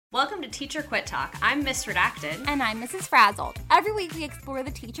Welcome to Teacher Quit Talk. I'm Miss Redacted. And I'm Mrs. Frazzled. Every week we explore the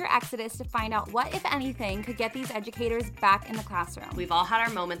teacher exodus to find out what, if anything, could get these educators back in the classroom. We've all had our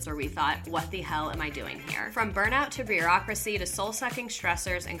moments where we thought, what the hell am I doing here? From burnout to bureaucracy to soul-sucking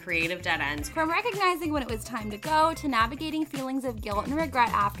stressors and creative dead ends. From recognizing when it was time to go to navigating feelings of guilt and regret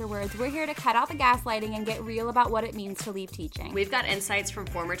afterwards, we're here to cut out the gaslighting and get real about what it means to leave teaching. We've got insights from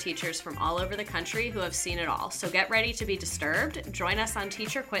former teachers from all over the country who have seen it all. So get ready to be disturbed. Join us on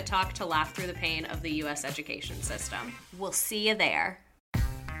Teacher Quit Talk to laugh through the pain of the U.S. education system. We'll see you there.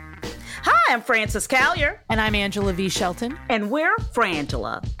 Hi, I'm Frances Callier. And I'm Angela V. Shelton. And we're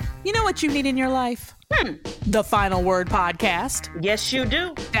Frangela. You know what you need in your life? The Final Word podcast. Yes, you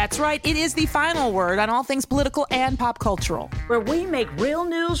do. That's right. It is the final word on all things political and pop cultural. Where we make real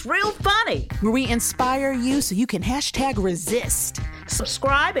news real funny. Where we inspire you so you can #resist.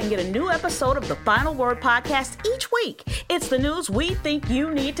 Subscribe and get a new episode of the Final Word podcast each week. It's the news we think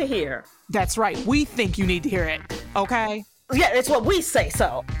you need to hear. That's right. We think you need to hear it. Okay? Yeah, it's what we say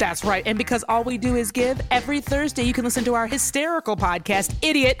so. That's right. And because all we do is give, every Thursday you can listen to our hysterical podcast,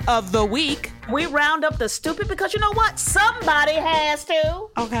 Idiot of the Week. We round up the stupid because you know what? Somebody has to.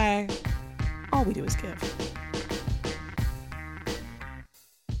 Okay. All we do is give.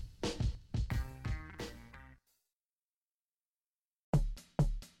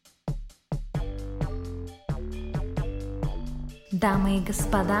 Дамы и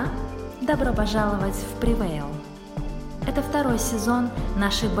господа, добро пожаловать в Prevail. Это второй сезон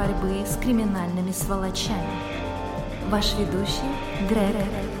нашей борьбы с криминальными сволочами. Ваш ведущий Грег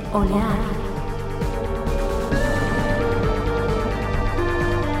Олиари.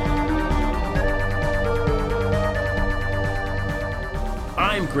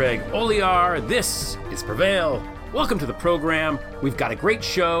 I'm Greg Oliar. This is Prevail. Welcome to the program. We've got a great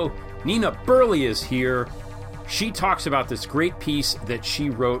show. Nina Burleigh is here. She talks about this great piece that she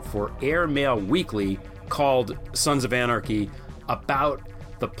wrote for Airmail Weekly called Sons of Anarchy about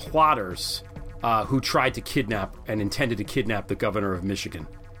the plotters who tried to kidnap and intended to kidnap the governor of Michigan.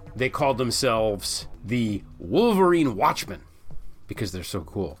 They called themselves the Wolverine Watchmen because they're so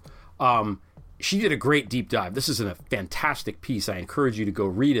cool. She did a great deep dive. This is a fantastic piece. I encourage you to go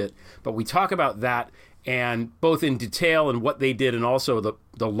read it. But we talk about that and both in detail and what they did and also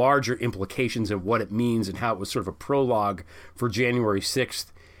the larger implications of what it means and how it was sort of a prologue for January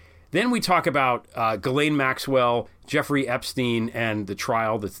 6th. Then we talk about Ghislaine Maxwell, Jeffrey Epstein, and the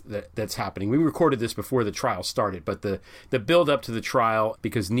trial that's happening. We recorded this before the trial started, but the build up to the trial,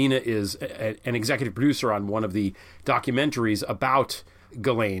 because Nina is an executive producer on one of the documentaries about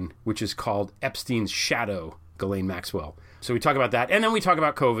Ghislaine, which is called Epstein's Shadow, Ghislaine Maxwell. So we talk about that, and then we talk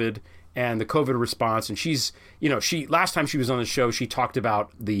about COVID and the COVID response. And she last time she was on the show, she talked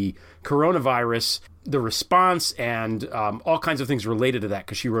about the coronavirus, the response, and all kinds of things related to that,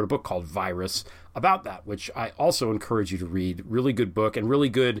 because she wrote a book called Virus about that, which I also encourage you to read. Really good book and really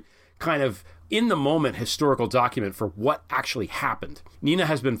good kind of in-the-moment historical document for what actually happened. Nina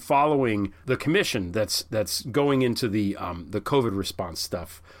has been following the commission that's going into the COVID response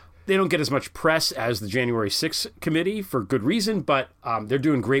stuff. They don't get as much press as the January 6th committee for good reason, but they're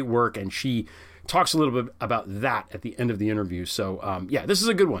doing great work, and she talks a little bit about that at the end of the interview. So, this is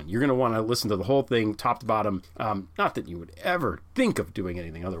a good one. You're going to want to listen to the whole thing, top to bottom. Not that you would ever think of doing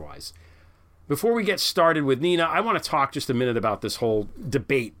anything otherwise. Before we get started with Nina, I want to talk just a minute about this whole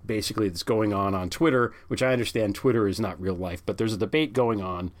debate, basically, that's going on Twitter, which I understand Twitter is not real life, but there's a debate going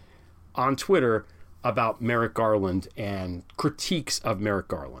on Twitter about Merrick Garland and critiques of Merrick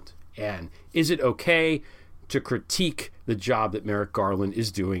Garland. And is it okay to critique the job that Merrick Garland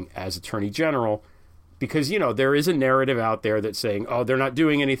is doing as Attorney General? Because, there is a narrative out there that's saying, oh, they're not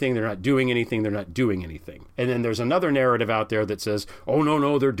doing anything, they're not doing anything, they're not doing anything. And then there's another narrative out there that says, oh,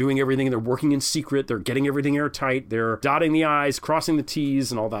 no, they're doing everything, they're working in secret, they're getting everything airtight, they're dotting the I's, crossing the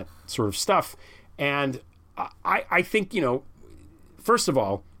T's, and all that sort of stuff. And I think, first of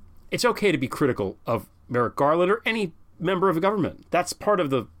all, it's okay to be critical of Merrick Garland or any member of the government. That's part of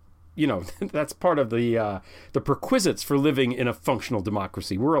the that's part of the perquisites for living in a functional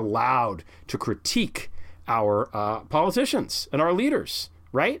democracy. We're allowed to critique our politicians and our leaders,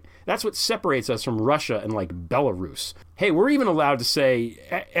 right? That's what separates us from Russia and like Belarus. Hey, we're even allowed to say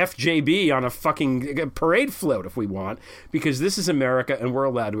FJB on a fucking parade float if we want, because this is America and we're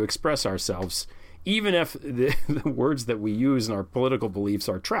allowed to express ourselves. Even if the words that we use in our political beliefs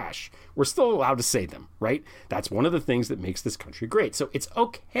are trash, we're still allowed to say them, right? That's one of the things that makes this country great. So it's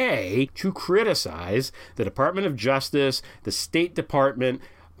okay to criticize the Department of Justice, the State Department,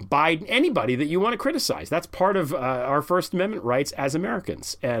 Biden, anybody that you want to criticize. That's part of our First Amendment rights as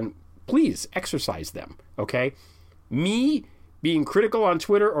Americans. And please exercise them, okay? Me being critical on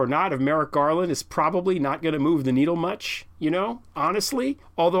Twitter or not of Merrick Garland is probably not going to move the needle much, honestly.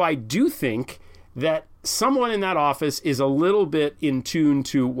 Although I do think that someone in that office is a little bit in tune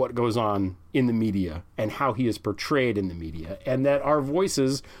to what goes on in the media and how he is portrayed in the media, and that our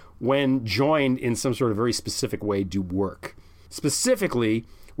voices, when joined in some sort of very specific way, do work. Specifically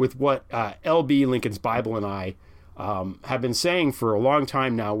with what LB, Lincoln's Bible, and I have been saying for a long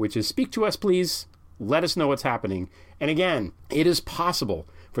time now, which is speak to us, please. Let us know what's happening. And again, it is possible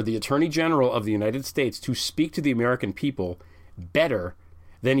for the Attorney General of the United States to speak to the American people better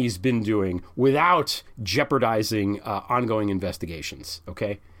than he's been doing without jeopardizing ongoing investigations,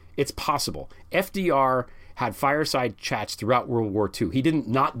 okay? It's possible. FDR had fireside chats throughout World War II. He didn't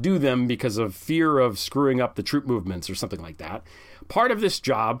not do them because of fear of screwing up the troop movements or something like that. Part of this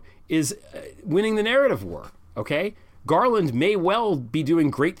job is winning the narrative war, okay? Garland may well be doing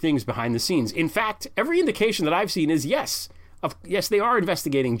great things behind the scenes. In fact, every indication that I've seen is yes, they are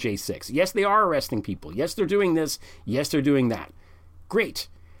investigating J6. Yes, they are arresting people. Yes, they're doing this. Yes, they're doing that. Great.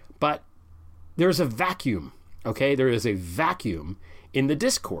 But there's a vacuum, okay? There is a vacuum in the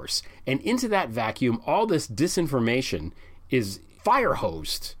discourse. And into that vacuum, all this disinformation is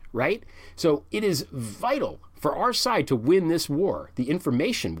fire-hosed, right? So it is vital for our side to win this war, the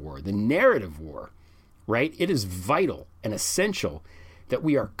information war, the narrative war, right? It is vital and essential that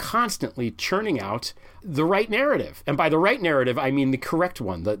we are constantly churning out the right narrative. And by the right narrative, I mean the correct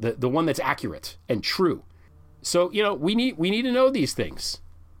one, the one that's accurate and true. So, we need to know these things.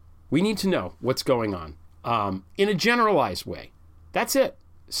 We need to know what's going on in a generalized way. That's it.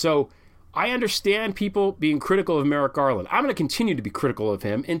 So I understand people being critical of Merrick Garland. I'm going to continue to be critical of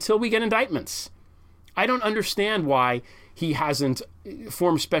him until we get indictments. I don't understand why he hasn't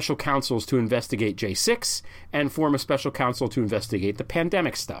formed special counsels to investigate J6 and form a special counsel to investigate the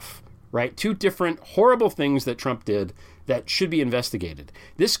pandemic stuff, right? Two different horrible things that Trump did that should be investigated.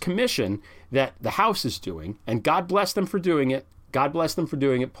 This commission that the House is doing, and God bless them for doing it,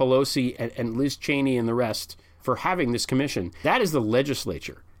 Pelosi and Liz Cheney and the rest for having this commission, that is the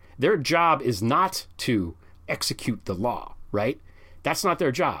legislature. Their job is not to execute the law, right? That's not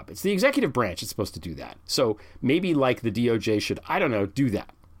their job. It's the executive branch that's supposed to do that. So maybe like the DOJ should, I don't know, do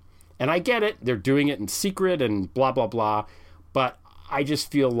that. And I get it. They're doing it in secret and blah, blah, blah. But I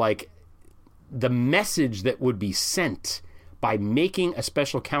just feel like the message that would be sent by making a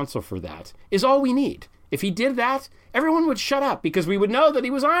special counsel for that is all we need. If he did that, everyone would shut up because we would know that he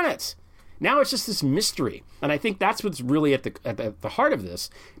was on it. Now it's just this mystery. And I think that's what's really at the heart of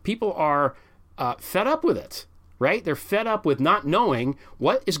this. People are fed up with it. Right? They're fed up with not knowing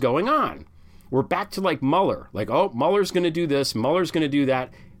what is going on. We're back to like Mueller. Like, oh, Mueller's going to do this. Mueller's going to do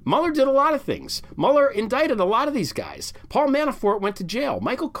that. Mueller did a lot of things. Mueller indicted a lot of these guys. Paul Manafort went to jail.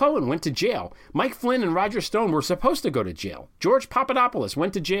 Michael Cohen went to jail. Mike Flynn and Roger Stone were supposed to go to jail. George Papadopoulos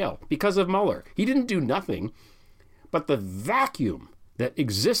went to jail because of Mueller. He didn't do nothing. But the vacuum that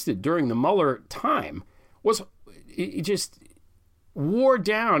existed during the Mueller time was, it just wore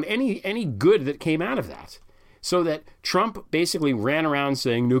down any good that came out of that. So that Trump basically ran around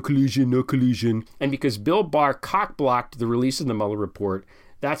saying, no collusion, no collusion. And because Bill Barr cock-blocked the release of the Mueller report,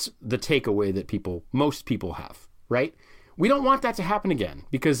 that's the takeaway that most people have, right? We don't want that to happen again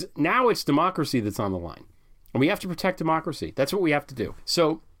because now it's democracy that's on the line. And we have to protect democracy. That's what we have to do.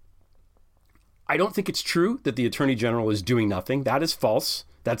 So I don't think it's true that the Attorney General is doing nothing. That is false.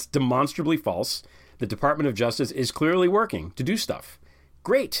 That's demonstrably false. The Department of Justice is clearly working to do stuff.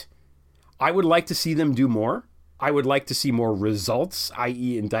 Great. I would like to see them do more. I would like to see more results,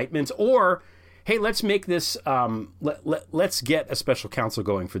 i.e. indictments, or, hey, let's make this, let's get a special counsel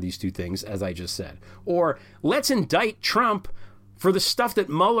going for these two things, as I just said. Or let's indict Trump for the stuff that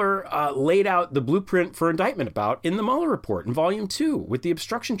Mueller laid out the blueprint for indictment about in the Mueller report in Volume 2 with the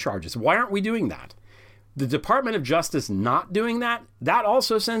obstruction charges. Why aren't we doing that? The Department of Justice not doing that, that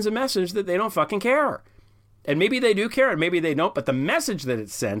also sends a message that they don't fucking care. And maybe they do care and maybe they don't, but the message that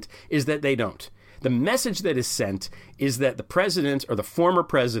it's sent is that they don't. The message that is sent is that the president or the former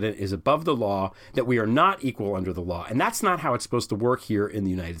president is above the law, that we are not equal under the law. And that's not how it's supposed to work here in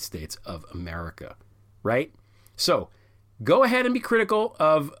the United States of America, right? So go ahead and be critical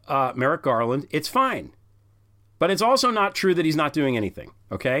of Merrick Garland. It's fine. But it's also not true that he's not doing anything,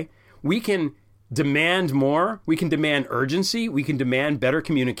 okay? We can demand more. We can demand urgency. We can demand better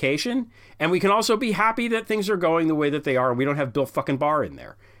communication. And we can also be happy that things are going the way that they are and we don't have Bill fucking Barr in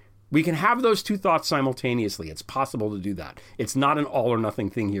there. We can have those two thoughts simultaneously. It's possible to do that. It's not an all or nothing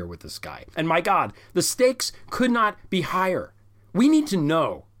thing here with this guy. And my God, the stakes could not be higher. We need to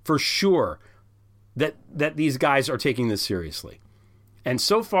know for sure that these guys are taking this seriously. And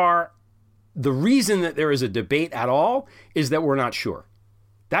so far, the reason that there is a debate at all is that we're not sure.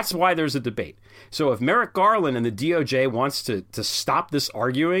 That's why there's a debate. So if Merrick Garland and the DOJ wants to stop this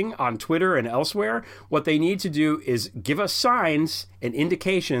arguing on Twitter and elsewhere, what they need to do is give us signs and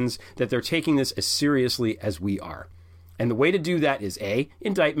indications that they're taking this as seriously as we are. And the way to do that is A,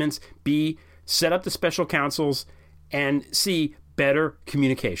 indictments, B, set up the special counsels, and C, better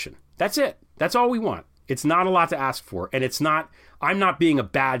communication. That's it. That's all we want. It's not a lot to ask for. And I'm not being a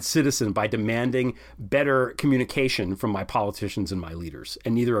bad citizen by demanding better communication from my politicians and my leaders,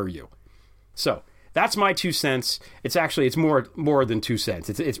 and neither are you. So that's my 2 cents. It's more than 2 cents.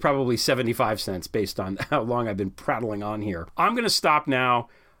 It's probably 75 cents based on how long I've been prattling on here. I'm going to stop now.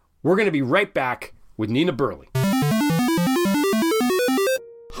 We're going to be right back with Nina Burleigh.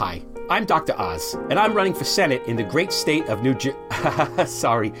 Hi, I'm Dr. Oz, and I'm running for Senate in the great state of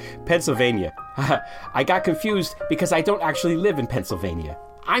Pennsylvania. I got confused because I don't actually live in Pennsylvania.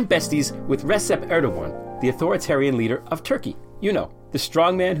 I'm besties with Recep Erdogan, the authoritarian leader of Turkey. You know, the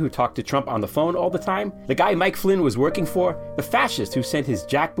strongman who talked to Trump on the phone all the time, the guy Mike Flynn was working for, the fascist who sent his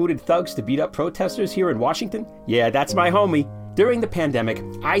jackbooted thugs to beat up protesters here in Washington. Yeah, that's my homie. During the pandemic,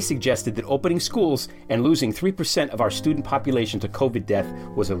 I suggested that opening schools and losing 3% of our student population to COVID death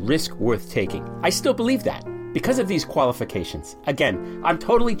was a risk worth taking. I still believe that. Because of these qualifications. Again, I'm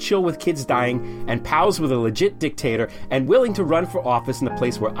totally chill with kids dying and pals with a legit dictator and willing to run for office in a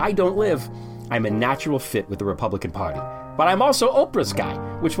place where I don't live. I'm a natural fit with the Republican Party. But I'm also Oprah's guy,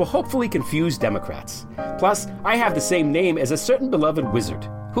 which will hopefully confuse Democrats. Plus, I have the same name as a certain beloved wizard,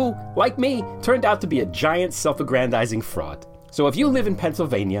 who, like me, turned out to be a giant self-aggrandizing fraud. So if you live in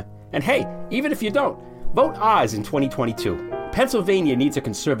Pennsylvania, and hey, even if you don't, vote Oz in 2022. Pennsylvania needs a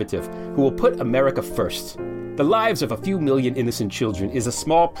conservative who will put America first. The lives of a few million innocent children is a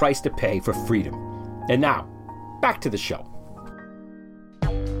small price to pay for freedom. And now, back to the show.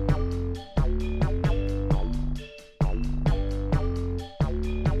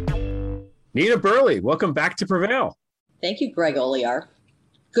 Nina Burleigh, welcome back to Prevail. Thank you, Greg Olear.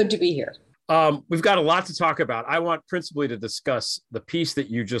 Good to be here. We've got a lot to talk about. I want principally to discuss the piece that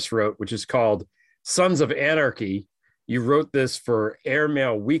you just wrote, which is called Sons of Anarchy. You wrote this for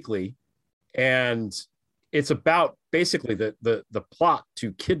Airmail Weekly, and it's about basically the plot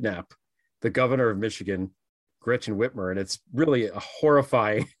to kidnap the governor of Michigan, Gretchen Whitmer. And it's really a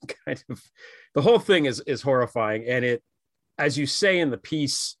horrifying kind of, the whole thing is horrifying. And it, as you say in the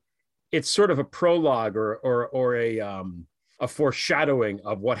piece, it's sort of a prologue or a foreshadowing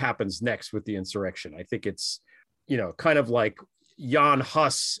of what happens next with the insurrection. I think it's, kind of like Jan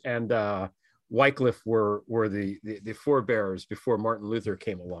Hus and Wycliffe were the forebearers before Martin Luther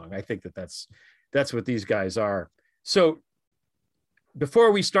came along. I think that's what these guys are. So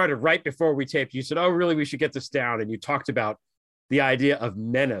right before we taped, you said, oh, really, we should get this down. And you talked about the idea of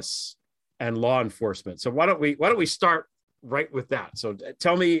menace and law enforcement. So why don't we start right with that? So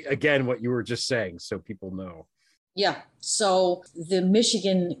tell me again what you were just saying so people know. Yeah. So the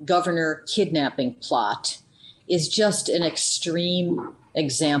Michigan governor kidnapping plot is just an extreme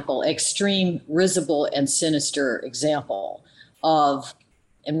risible and sinister example of,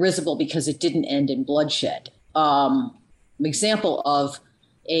 and risible because it didn't end in bloodshed. Example of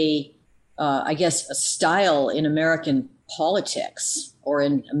a style in American politics or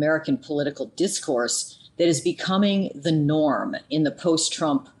in American political discourse that is becoming the norm in the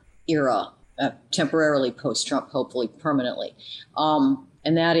post-Trump era, temporarily post-Trump, hopefully permanently.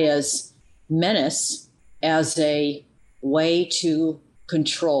 And that is menace as a way to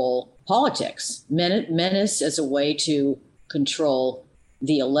control politics, menace as a way to control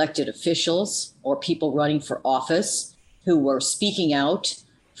the elected officials or people running for office who were speaking out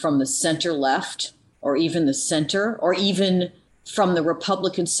from the center left or even the center or even from the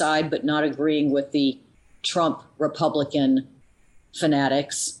Republican side, but not agreeing with the Trump Republican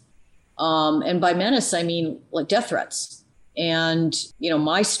fanatics. And by menace, I mean like death threats. And,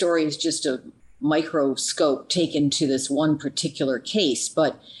 my story is just a microscope taken to this one particular case,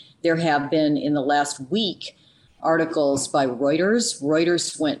 but there have been in the last week articles by Reuters.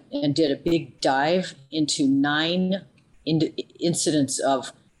 Reuters went and did a big dive into 9 incidents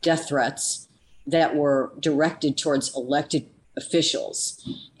of death threats that were directed towards elected officials.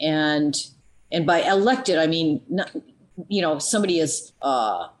 And by elected, I mean, not, somebody as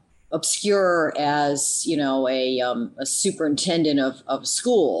obscure as, a superintendent of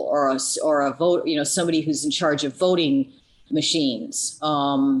school or a vote, somebody who's in charge of voting machines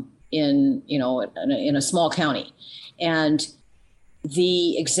in a small county. And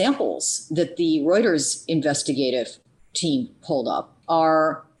the examples that the Reuters investigative team pulled up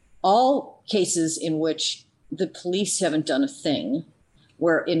are all cases in which the police haven't done a thing,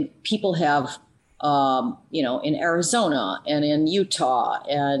 people have, in Arizona and in Utah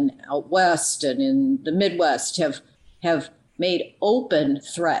and out west and in the Midwest have made open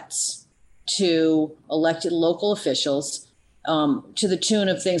threats to elected local officials, to the tune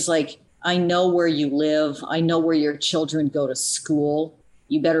of things like, I know where you live. I know where your children go to school.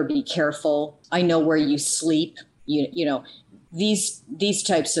 You better be careful. I know where you sleep. These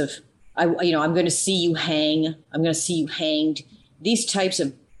types of, I'm going to see you hang. I'm going to see you hanged. These types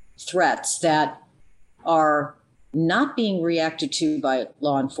of threats that are not being reacted to by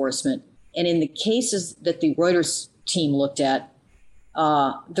law enforcement. And in the cases that the Reuters team looked at,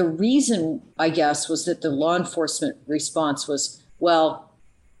 the reason, I guess, was that the law enforcement response was, well,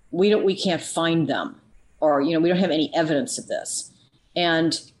 we can't find them, or, we don't have any evidence of this.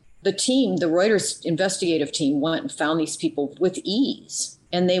 And the Reuters investigative team went and found these people with ease,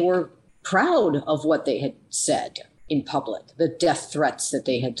 and they were proud of what they had said in public, the death threats that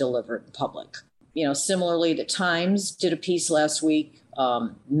they had delivered in public. Similarly, the Times did a piece last week,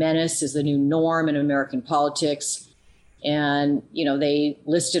 Menace is the new norm in American politics. And, they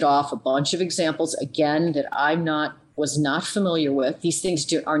listed off a bunch of examples, again, that was not familiar with. These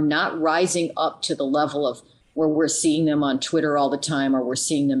things are not rising up to the level of where we're seeing them on Twitter all the time, or we're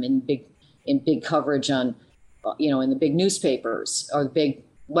seeing them in big coverage on, in the big newspapers or the big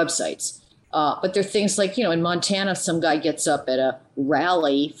websites. But there are things like, in Montana, some guy gets up at a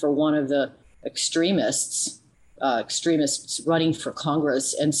rally for one of the extremists running for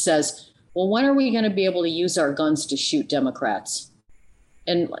Congress and says, well, when are we going to be able to use our guns to shoot Democrats?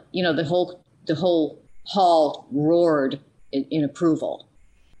 And, the whole hall roared in approval.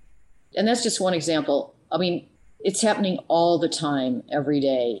 And that's just one example. I mean, it's happening all the time, every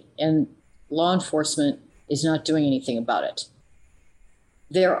day, and law enforcement is not doing anything about it.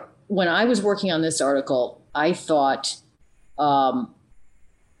 When I was working on this article, I thought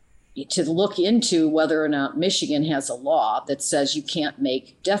to look into whether or not Michigan has a law that says you can't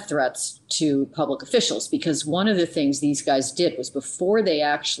make death threats to public officials, because one of the things these guys did was, before they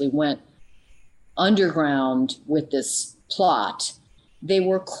actually went underground with this plot, they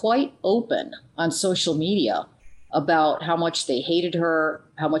were quite open on social media about how much they hated her,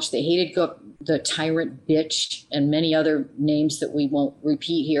 how much they hated the tyrant bitch, and many other names that we won't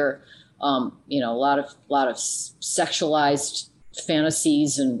repeat here. A lot of sexualized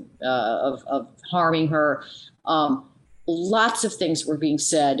fantasies and of harming her. Lots of things were being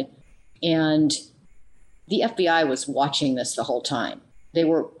said, and the FBI was watching this the whole time. They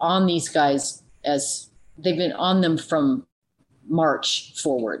were on these guys as they've been on them from March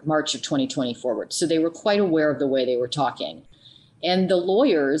of 2020 forward. So they were quite aware of the way they were talking. And the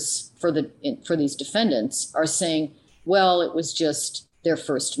lawyers for these defendants are saying, well, it was just their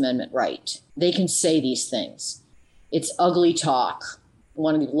First Amendment right. They can say these things. It's ugly talk.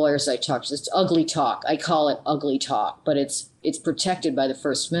 One of the lawyers I talked to, it's ugly talk. I call it ugly talk, but it's protected by the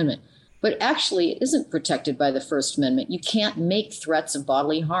First Amendment. But actually, it isn't protected by the First Amendment. You can't make threats of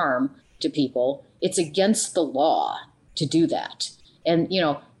bodily harm to people. It's against the law to do that. And,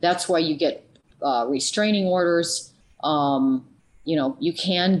 that's why you get restraining orders. You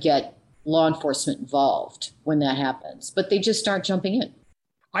can get law enforcement involved when that happens, but they just aren't jumping in.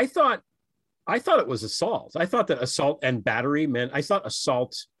 I thought it was assault. I thought that assault and battery meant, I thought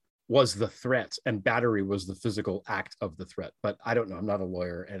assault was the threat and battery was the physical act of the threat. But I don't know. I'm not a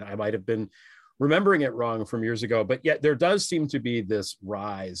lawyer, and I might have been remembering it wrong from years ago. But yet there does seem to be this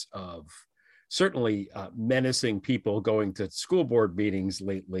rise of certainly menacing people going to school board meetings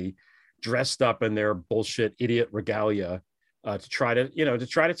lately, dressed up in their bullshit idiot regalia to try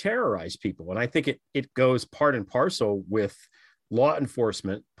to terrorize people. And I think it goes part and parcel with law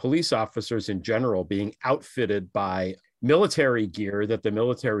enforcement, police officers in general, being outfitted by military gear that the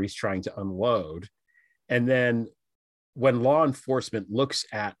military is trying to unload. And then when law enforcement looks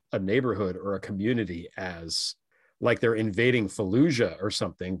at a neighborhood or a community as like they're invading Fallujah or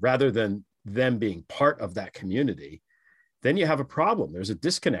something, rather than them being part of that community, then you have a problem. There's a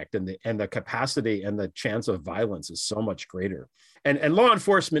disconnect, and the capacity and the chance of violence is so much greater. And law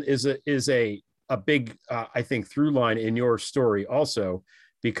enforcement is a big, I think, through line in your story also,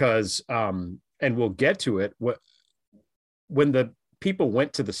 because, and we'll get to it, when the people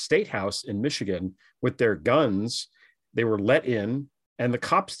went to the State House in Michigan with their guns, they were let in and the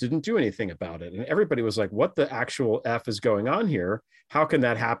cops didn't do anything about it. And everybody was like, what the actual F is going on here? How can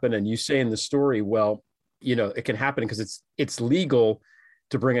that happen? And you say in the story, well, it can happen because it's legal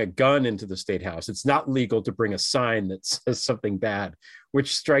to bring a gun into the State House. It's not legal to bring a sign that says something bad,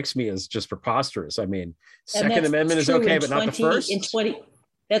 which strikes me as just preposterous. I mean, Second Amendment is okay, but not the First?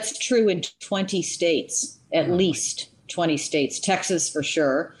 That's true in 20 states, at least 20 states, Texas for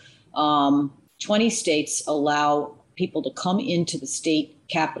sure. 20 states allow people to come into the state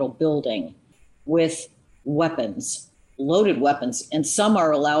capitol building with weapons, loaded weapons, and some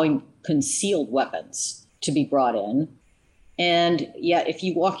are allowing concealed weapons to be brought in. And yet, if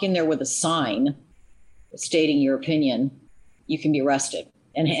you walk in there with a sign stating your opinion, you can be arrested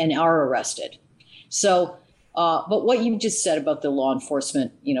and are arrested. So, but what you just said about the law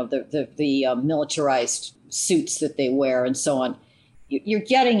enforcement, the militarized suits that they wear and so on, you're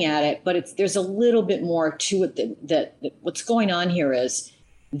getting at it, but there's a little bit more to it that what's going on here is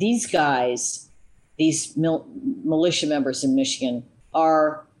these guys, these militia members in Michigan,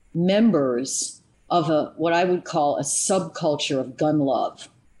 are members of what I would call a subculture of gun love.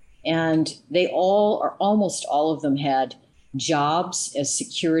 And they almost all of them had jobs as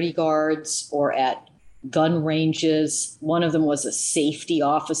security guards or at gun ranges. One of them was a safety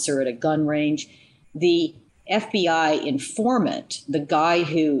officer at a gun range. The FBI informant, the guy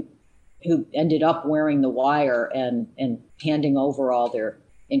who ended up wearing the wire and handing over all their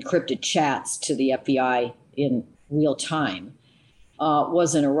encrypted chats to the FBI in real time,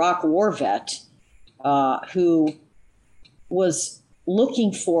 was an Iraq war vet who was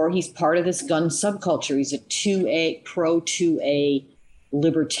looking for, he's part of this gun subculture. He's a pro 2A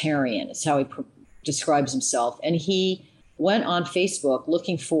libertarian, is how he describes himself. And he went on Facebook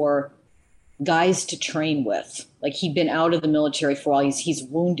looking for guys to train with. Like, he'd been out of the military for a while. He's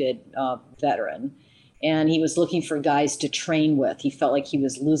wounded veteran. And he was looking for guys to train with. He felt like he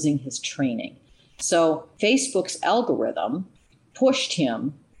was losing his training. So Facebook's algorithm pushed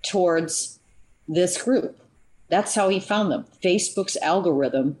him towards this group. That's how he found them. Facebook's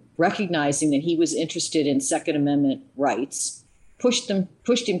algorithm, recognizing that he was interested in Second Amendment rights, pushed him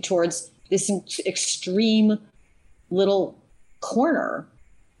towards this extreme little corner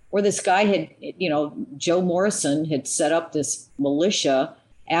where this guy had, Joe Morrison had set up this militia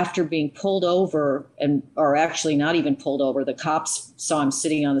after being pulled over, or actually not even pulled over. The cops saw him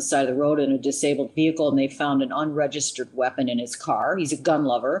sitting on the side of the road in a disabled vehicle, and they found an unregistered weapon in his car. He's a gun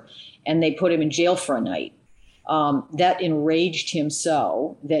lover, and they put him in jail for a night. That enraged him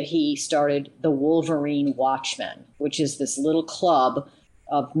so that he started the Wolverine Watchmen, which is this little club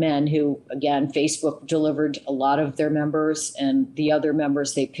of men who, again, Facebook delivered a lot of their members, and the other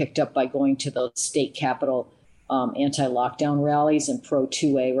members they picked up by going to those state capitol anti-lockdown rallies and pro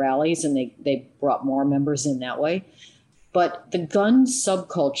 2A rallies, and they brought more members in that way. But the gun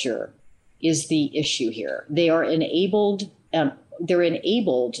subculture is the issue here. They are enabled and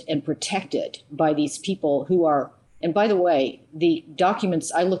protected by these people who are, and by the way, the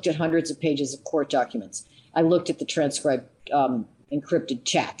documents, I looked at hundreds of pages of court documents. I looked at the transcribed encrypted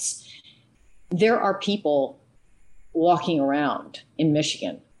chats. There are people walking around in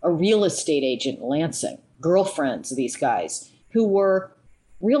Michigan, a real estate agent in Lansing, girlfriends of these guys who were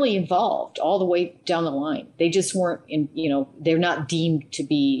really involved all the way down the line. They just weren't they're not deemed to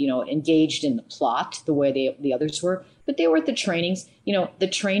be, engaged in the plot the way the others were, but they were at the trainings. The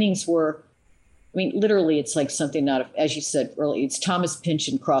trainings were, literally it's like something out of, as you said earlier, it's Thomas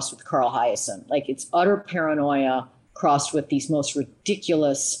Pynchon crossed with Carl Hiaasen. Like, it's utter paranoia crossed with these most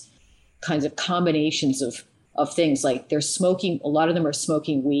ridiculous kinds of combinations of things. Like, they're smoking, a lot of them are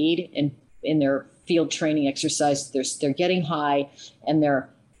smoking weed and in their field training exercise, they're getting high, and they're,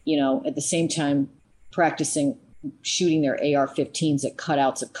 at the same time practicing shooting their AR-15s at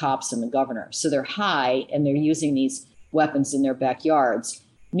cutouts of cops and the governor. So they're high and they're using these weapons in their backyards.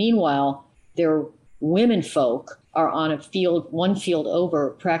 Meanwhile, their women folk are on one field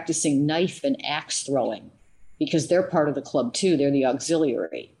over, practicing knife and axe throwing, because they're part of the club too. They're the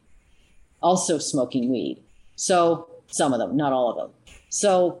auxiliary, also smoking weed. So some of them, not all of them.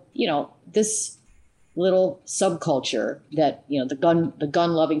 So, this little subculture that, the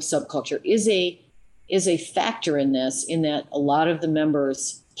gun loving subculture is a factor in this, in that a lot of the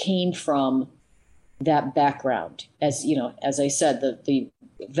members came from that background. As I said, the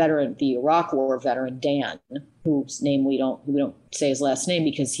veteran, the Iraq War veteran, Dan, whose name we don't say his last name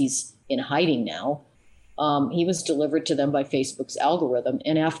because he's in hiding now. He was delivered to them by Facebook's algorithm.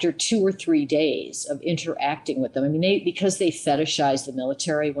 And after 2 or 3 days of interacting with them, because they fetishized the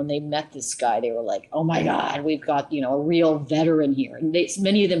military, when they met this guy, they were like, oh my God, we've got, a real veteran here. And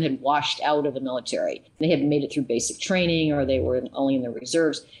many of them had washed out of the military. They hadn't made it through basic training, or they were only in the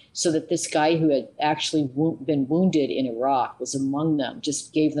reserves. So that this guy who had actually been wounded in Iraq was among them,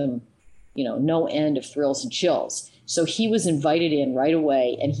 just gave them, no end of thrills and chills. So he was invited in right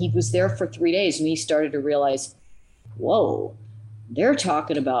away, and he was there for 3 days, and he started to realize, whoa, they're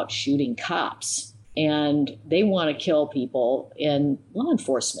talking about shooting cops, and they want to kill people in law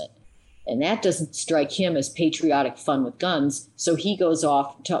enforcement. And that doesn't strike him as patriotic fun with guns. So he goes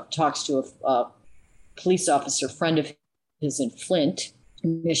off, talks to a police officer friend of his in Flint,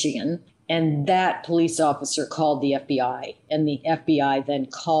 Michigan. And that police officer called the FBI. And the FBI then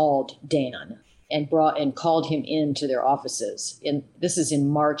called Dan and called him into their offices. And this is in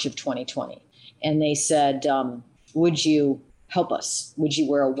March of 2020. And they said, would you help us? Would you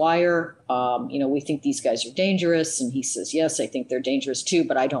wear a wire? We think these guys are dangerous. And he says, yes, I think they're dangerous too,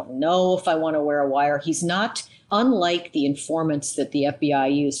 but I don't know if I want to wear a wire. He's not, unlike the informants that the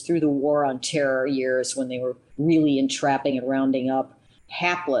FBI used through the War on Terror years when they were really entrapping and rounding up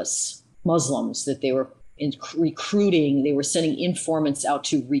hapless Muslims that they were recruiting. They were sending informants out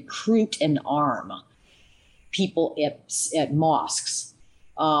to recruit and arm people at mosques.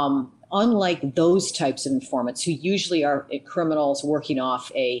 Unlike those types of informants who usually are criminals working off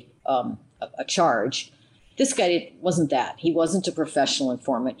a charge, this guy wasn't that. He wasn't a professional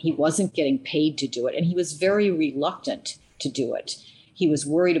informant. He wasn't getting paid to do it, and he was very reluctant to do it. He was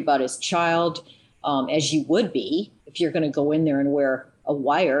worried about his child, as you would be if you're going to go in there and wear a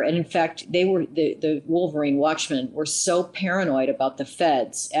wire. And in fact, the Wolverine Watchmen were so paranoid about the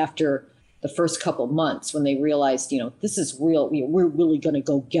feds after the first couple of months when they realized, this is real. We're really going to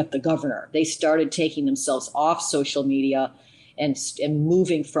go get the governor. They started taking themselves off social media and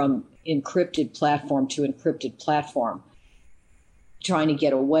moving from encrypted platform to encrypted platform, trying to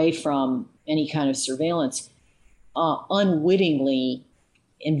get away from any kind of surveillance, unwittingly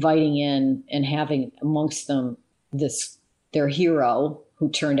inviting in and having amongst them their hero who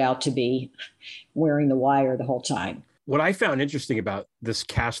turned out to be wearing the wire the whole time. What I found interesting about this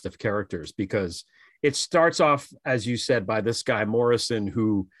cast of characters, because it starts off, as you said, by this guy Morrison,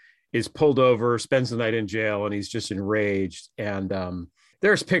 who is pulled over, spends the night in jail, and he's just enraged. And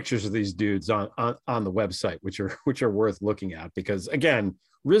there's pictures of these dudes on the website, which are worth looking at, because again,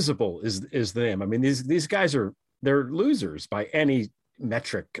 risible is the name. I mean, these guys they're losers by any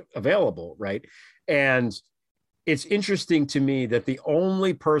metric available, right? And it's interesting to me that the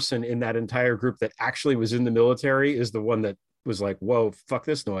only person in that entire group that actually was in the military is the one that was like, whoa, fuck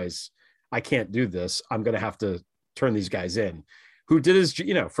this noise. I can't do this. I'm going to have to turn these guys in. Who did his,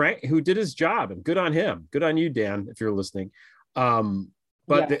 Frank, who did his job, and good on him. Good on you, Dan, if you're listening.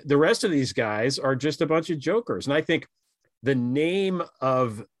 But yeah. the rest of these guys are just a bunch of jokers. And I think the name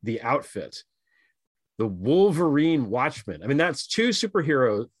of the outfit, the Wolverine Watchmen. I mean, that's two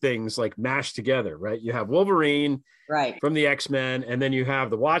superhero things like mashed together, right? You have Wolverine from the X-Men, and then you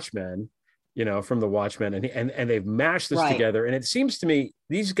have the Watchmen, from the Watchmen, and they've mashed this together. And it seems to me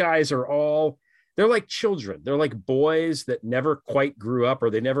these guys are they're like children. They're like boys that never quite grew up,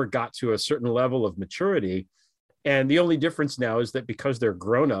 or they never got to a certain level of maturity. And the only difference now is that because they're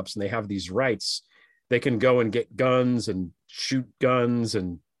grown-ups and they have these rights, they can go and get guns and shoot guns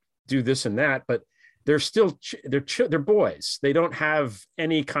and do this and that, but they're still they're boys. They don't have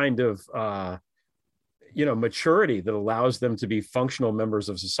any kind of maturity that allows them to be functional members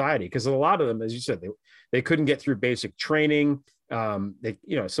of society, because a lot of them, as you said, they couldn't get through basic training.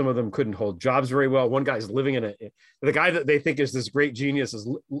 Some of them couldn't hold jobs very well. One guy's living the guy that they think is this great genius is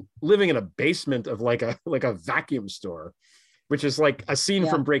living in a basement of like a vacuum store, which is like a scene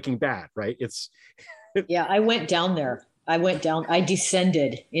from Breaking Bad, right? Yeah, I went down there. I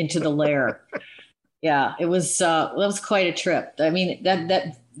descended into the lair. Yeah, it was quite a trip. I mean,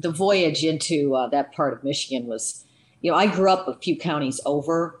 that the voyage into that part of Michigan was, I grew up a few counties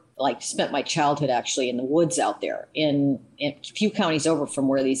over, spent my childhood actually in the woods out there in a few counties over from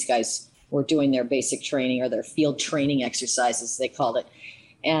where these guys were doing their basic training or their field training exercises, they called it.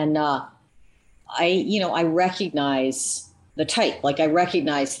 And I recognize the type. I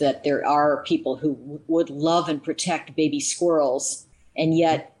recognize that there are people who would love and protect baby squirrels and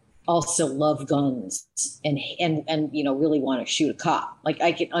yet also love guns and really want to shoot a cop.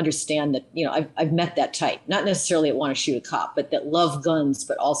 I can understand that, I've met that type, not necessarily that want to shoot a cop, but that love guns,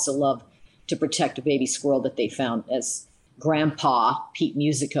 but also love to protect a baby squirrel that they found, as Grandpa Pete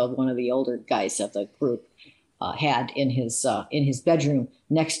Musico, one of the older guys of the group, had in his bedroom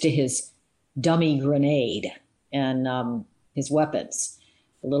next to his dummy grenade and his weapons,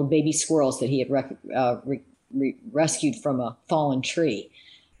 the little baby squirrels that he had rescued from a fallen tree.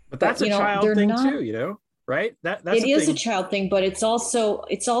 But that's a child thing too, right? That's it is a child thing, but it's also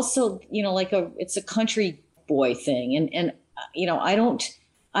it's a country boy thing, and I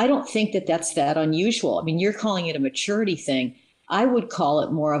don't think that that's that unusual. I mean, you're calling it a maturity thing. I would call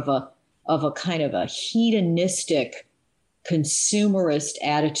it more of a kind of a hedonistic, consumerist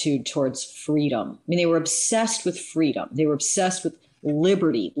attitude towards freedom. I mean, they were obsessed with freedom. They were obsessed with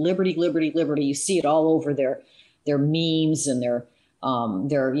liberty. You see it all over their memes and their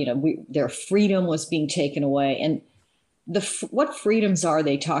Their freedom was being taken away. And what freedoms are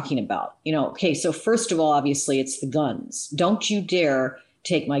they talking about? Okay, so first of all, obviously, it's the guns. Don't you dare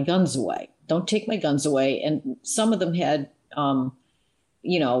take my guns away. Don't take my guns away. And some of them had,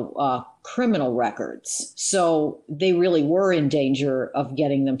 criminal records. So they really were in danger of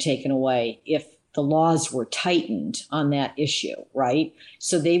getting them taken away if the laws were tightened on that issue, right?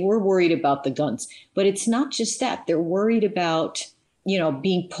 So they were worried about the guns. But it's not just that. They're worried about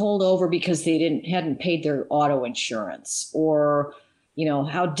being pulled over because they hadn't paid their auto insurance, or,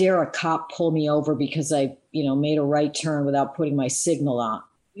 how dare a cop pull me over because I, made a right turn without putting my signal on.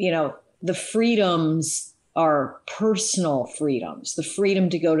 The freedoms are personal freedoms, the freedom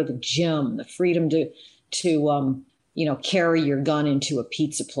to go to the gym, the freedom to carry your gun into a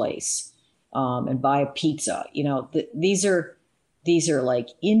pizza place, and buy a pizza. These are like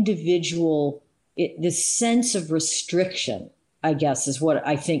individual, this sense of restriction, I guess, is what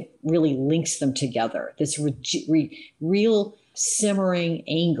I think really links them together. This real simmering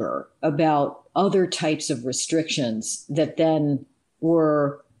anger about other types of restrictions that then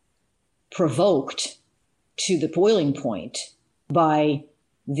were provoked to the boiling point by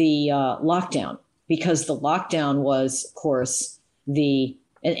the lockdown, because the lockdown was, of course, the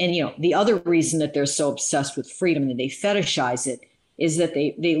other reason that they're so obsessed with freedom and they fetishize it is that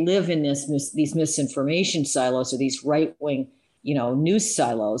they live in these misinformation silos, or these right-wing news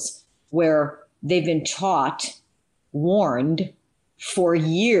silos, where they've been warned for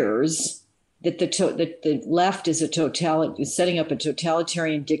years that the left is setting up a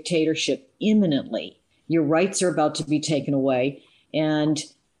totalitarian dictatorship imminently. Your rights are about to be taken away. And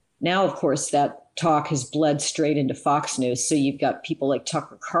now, of course, that talk has bled straight into Fox News. So you've got people like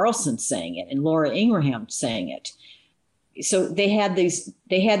Tucker Carlson saying it and Laura Ingraham saying it. So they had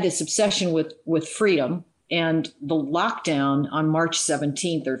this obsession with freedom. And the lockdown on March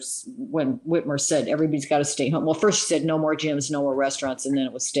 17th, or when Whitmer said everybody's got to stay home. Well, first she said no more gyms, no more restaurants, and then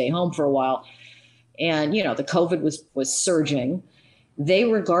it was stay home for a while. And, the COVID was surging. They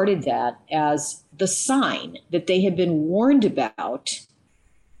regarded that as the sign that they had been warned about,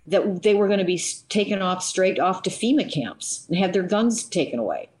 that they were going to be taken straight off to FEMA camps and have their guns taken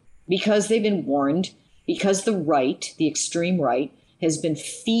away, because they've been warned, because the extreme right, has been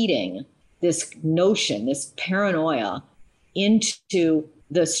feeding this notion, this paranoia, into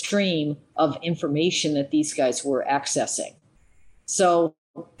the stream of information that these guys were accessing. So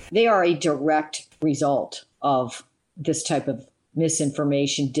they are a direct result of this type of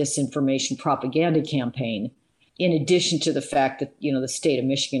misinformation, disinformation, propaganda campaign, in addition to the fact that, the state of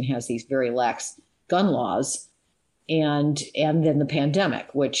Michigan has these very lax gun laws, and then the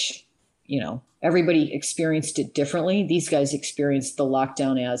pandemic, which, everybody experienced it differently. These guys experienced the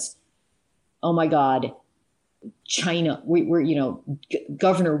lockdown as, oh my God, China. We're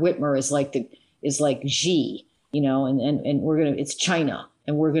Governor Whitmer is like Xi, and it's China,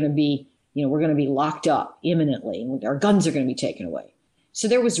 and we're gonna be locked up imminently, and our guns are gonna be taken away. So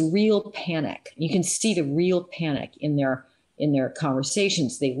there was real panic. You can see the real panic in their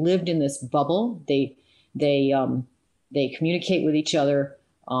conversations. They lived in this bubble. They communicate with each other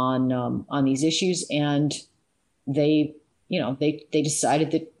on these issues, and they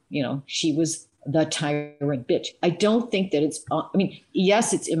decided that, she was the tyrant bitch. I don't think that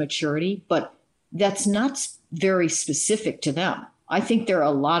yes, it's immaturity, but that's not very specific to them. I think there are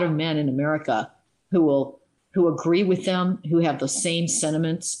a lot of men in America who agree with them, who have the same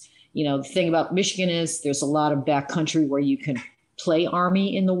sentiments. The thing about Michigan is there's a lot of backcountry where you can play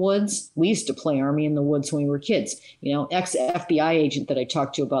Army in the woods. We used to play Army in the woods when we were kids. Ex-FBI agent that I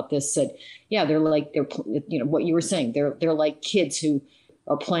talked to about this said, yeah, they're what you were saying. They're like kids who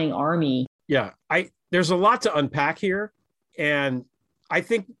are playing Army. Yeah, there's a lot to unpack here. And I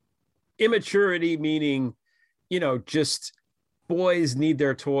think immaturity, meaning, just boys need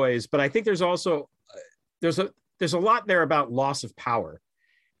their toys. But I think there's also, there's a lot there about loss of power.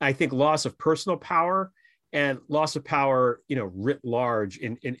 I think loss of personal power and loss of power, writ large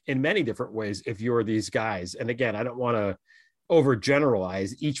in many different ways if you're these guys. And again, I don't want to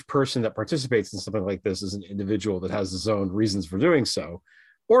overgeneralize. Each person that participates in something like this is an individual that has his own reasons for doing so,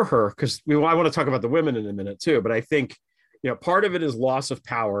 or her, because I want to talk about the women in a minute too. But I think, part of it is loss of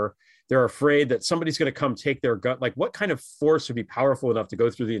power. They're afraid that somebody's going to come take their gun. Like, what kind of force would be powerful enough to go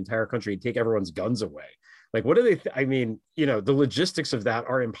through the entire country and take everyone's guns away? Like, what do they, the logistics of that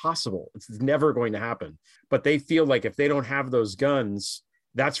are impossible. It's never going to happen. But they feel like if they don't have those guns,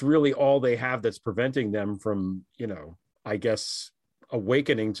 that's really all they have that's preventing them from, I guess,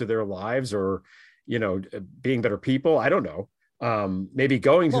 awakening to their lives or, being better people. I don't know. maybe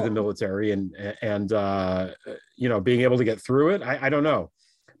going to the military and being able to get through it. I don't know.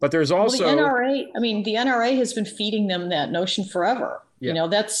 But there's also the NRA. I mean, the NRA has been feeding them that notion forever. Yeah.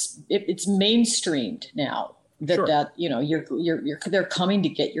 It's mainstreamed now that Sure. they're coming to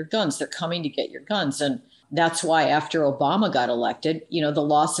get your guns. They're coming to get your guns. And that's why after Obama got elected, the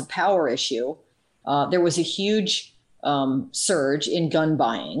loss of power issue, there was a huge surge in gun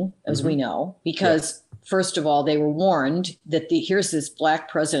buying, as we know, because first of all, they were warned that here's this black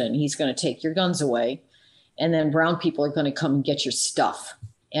president, he's going to take your guns away, and then brown people are going to come and get your stuff.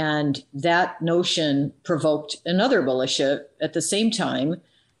 And that notion provoked another militia at the same time,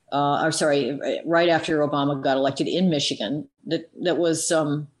 right after Obama got elected in Michigan, that was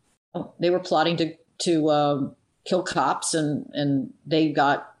they were plotting to kill cops, and they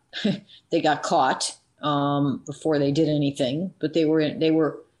got caught before they did anything. But they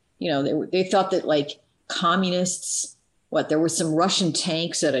thought that like communists. There were some Russian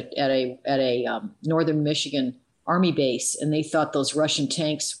tanks at a northern Michigan Army base, and they thought those Russian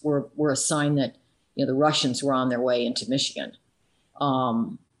tanks were a sign that the Russians were on their way into Michigan.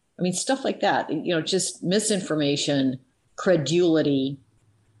 Stuff like that. Just misinformation, credulity,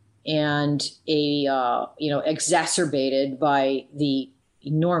 and exacerbated by the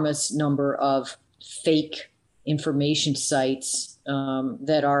enormous number of fake information sites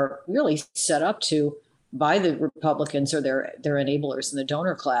that are really set up by the Republicans or their enablers in the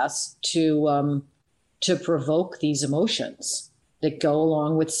donor class to provoke these emotions that go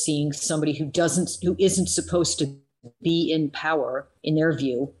along with seeing somebody who isn't supposed to be in power, in their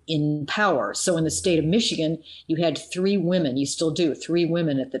view, in power. So in the state of Michigan, you had 3 women, you still do, 3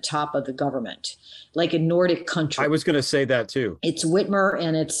 women at the top of the government, like a Nordic country. I was going to say that too. It's Whitmer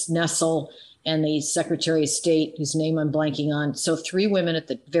and it's Nessel and the Secretary of State, whose name I'm blanking on. So 3 women at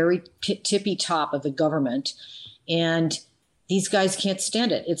the very tippy top of the government. And these guys can't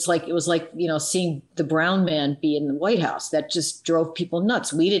stand it. It was like seeing the brown man be in the White House. That just drove people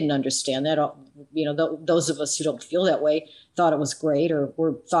nuts. We didn't understand that. Those of us who don't feel that way thought it was great or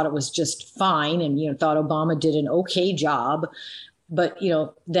thought it was just fine, and thought Obama did an okay job. But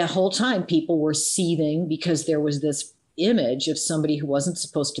that whole time people were seething because there was this image of somebody who wasn't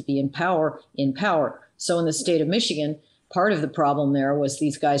supposed to be in power. So in the state of Michigan, part of the problem there was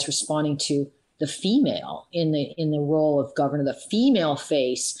these guys responding to the female in the role of governor, the female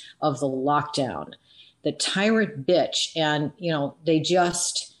face of the lockdown, the tyrant bitch. And, they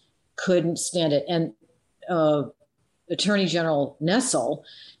just couldn't stand it. And Attorney General Nessel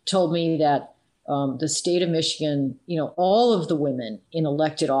told me that the state of Michigan, all of the women in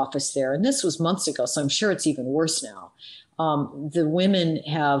elected office there, and this was months ago, so I'm sure it's even worse now. The women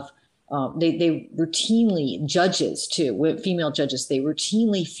have, they routinely, judges too, female judges, they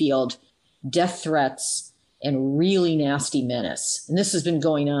routinely field death threats and really nasty menace. And this has been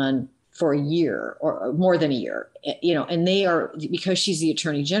going on for a year or more than a year, and they are, because she's the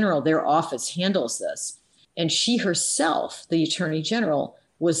Attorney General, their office handles this. And she herself, the Attorney General,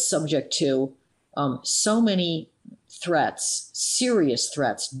 was subject to so many threats, serious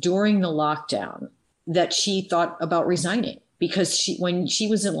threats during the lockdown that she thought about resigning. Because when she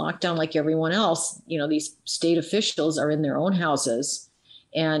was in lockdown like everyone else, these state officials are in their own houses.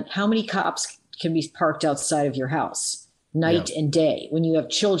 And how many cops can be parked outside of your house night and day when you have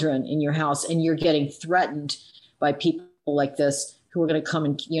children in your house and you're getting threatened by people like this who are going to come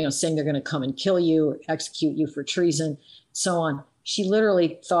and, saying they're going to come and kill you or execute you for treason, so on. She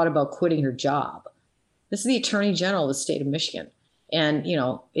literally thought about quitting her job. This is the Attorney General of the state of Michigan. And,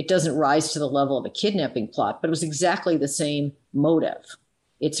 it doesn't rise to the level of a kidnapping plot, but it was exactly the same motive.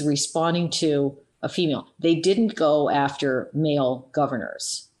 It's responding to a female. They didn't go after male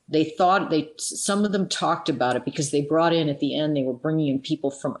governors. They thought some of them talked about it because they brought in at the end, they were bringing in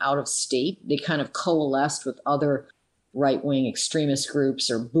people from out of state. They kind of coalesced with other right-wing extremist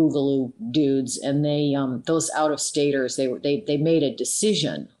groups or boogaloo dudes. And they, those out of staters, they made a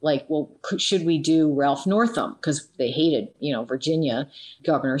decision like, well, should we do Ralph Northam? Because they hated, Virginia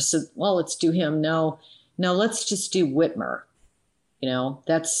governor. So, well, let's do him. No, let's just do Whitmer.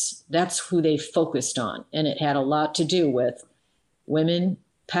 That's who they focused on. And it had a lot to do with women,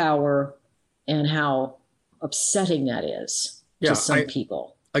 power, and how upsetting that is to some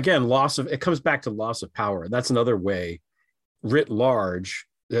people. Again, it comes back to loss of power. That's another way, writ large,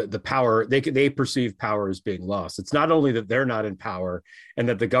 the power, they perceive power as being lost. It's not only that they're not in power and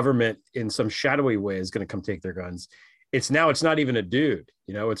that the government in some shadowy way is going to come take their guns. It's not even a dude,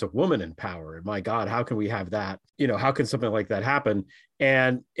 it's a woman in power. And my God, how can we have that? How can something like that happen?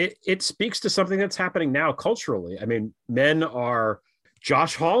 And it speaks to something that's happening now culturally. I mean,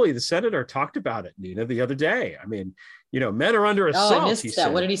 Josh Hawley, the senator, talked about it, Nina, the other day. I mean, Men are under assault. I missed that.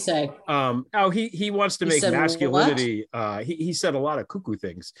 Said. What did he say? He wants to make masculinity. He said a lot of cuckoo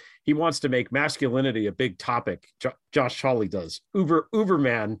things. He wants to make masculinity a big topic. Josh Hawley does.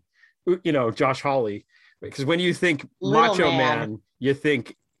 Uberman, Josh Hawley. Because when you think Macho Man, you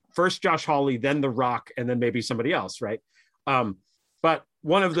think first Josh Hawley, then The Rock, and then maybe somebody else, right? But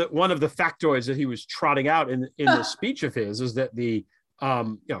one of the factoids that he was trotting out in this speech of his is that the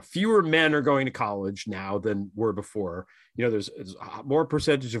fewer men are going to college now than were before. There's a more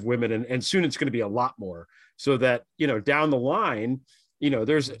percentage of women, and soon it's going to be a lot more. So that down the line,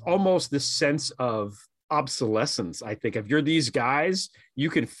 there's almost this sense of obsolescence. I think if you're these guys, you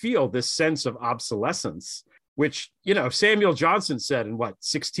can feel this sense of obsolescence, which Samuel Johnson said in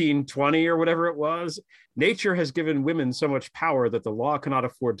 1620 or whatever it was. Nature has given women so much power that the law cannot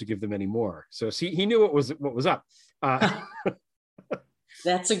afford to give them any more. So he knew what was up.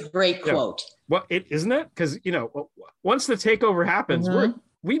 That's a great quote. Well, isn't it? Because once the takeover happens,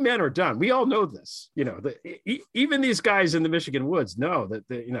 we men are done. We all know this. Even these guys in the Michigan woods know that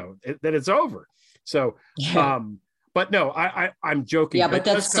that it's over. So, but no, I'm joking. Yeah, but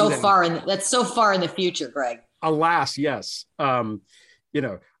that's so far in the future, Greg. Alas, yes.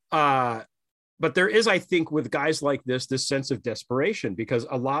 But there is, I think, with guys like this sense of desperation, because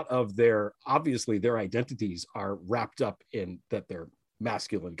a lot of their identities are wrapped up in that they're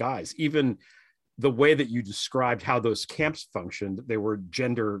masculine guys. Even the way that you described how those camps functioned, they were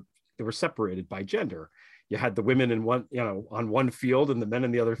separated by gender. You had the women in one, on one field and the men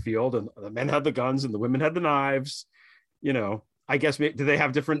in the other field, and the men had the guns and the women had the knives. I guess, do they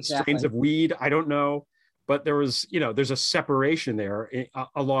have different strains of weed? I don't know. But there was, there's a separation there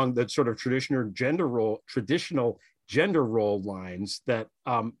along the sort of traditional gender role lines that,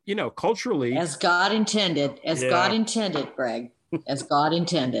 culturally. As God intended, Greg, as God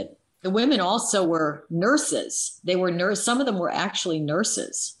intended. The women also were nurses. They were some of them were actually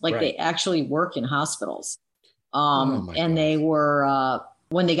nurses, like they actually work in hospitals. And they were,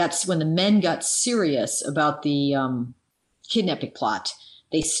 when the men got serious about the kidnapping plot,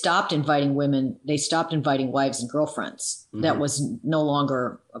 they stopped inviting women. They stopped inviting wives and girlfriends. Mm-hmm. That was no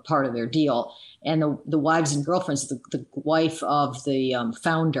longer a part of their deal. And the wives and girlfriends, the wife of the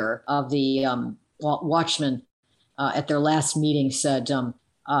founder of the Watchmen at their last meeting said,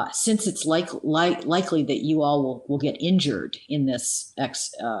 since it's likely that you all will get injured in this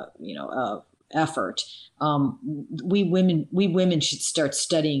effort, we women should start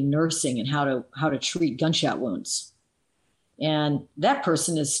studying nursing and how to treat gunshot wounds. And that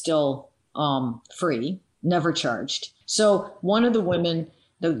person is still free, never charged. So one of the women,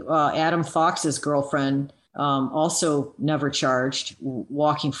 Adam Fox's girlfriend, also never charged,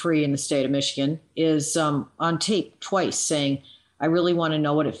 walking free in the state of Michigan, is on tape twice saying, "I really want to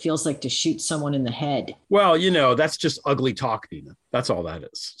know what it feels like to shoot someone in the head." Well, that's just ugly talk, Nina. That's all that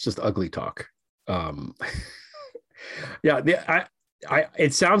is. It's just ugly talk.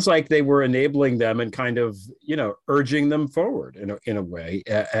 It sounds like they were enabling them and kind of, urging them forward in a way,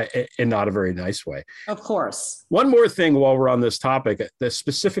 in not a very nice way. Of course. One more thing while we're on this topic,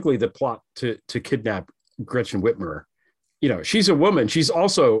 specifically the plot to kidnap Gretchen Whitmer. She's a woman. She's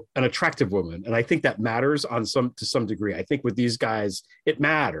also an attractive woman, and I think that matters to some degree. I think with these guys, it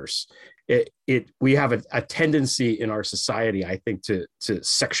matters. We have a tendency in our society, I think, to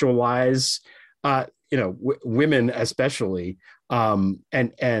sexualize, women especially. And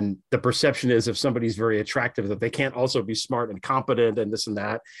the perception is if somebody's very attractive, that they can't also be smart and competent and this and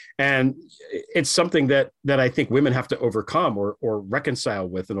that. And it's something that I think women have to overcome or reconcile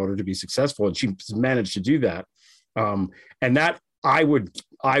with in order to be successful. And she's managed to do that. And that I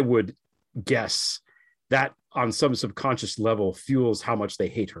would guess that on some subconscious level fuels how much they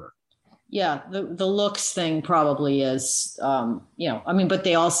hate her. Yeah, the looks thing probably is, but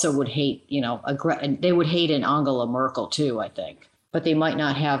they also would hate, they would hate an Angela Merkel too, I think. But they might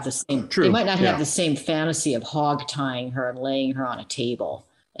not have the same. True. They might not have the same fantasy of hog tying her and laying her on a table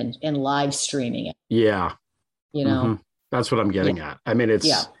and live streaming it. Yeah, that's what I'm getting at. I mean,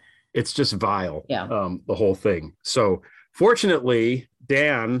 it's just vile. Yeah, the whole thing. So fortunately,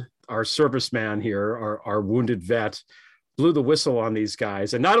 Dan, our serviceman here, our wounded vet, blew the whistle on these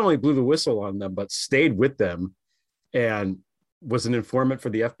guys, and not only blew the whistle on them, but stayed with them and was an informant for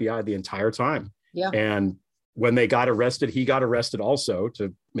the FBI the entire time. Yeah. And when they got arrested, he got arrested also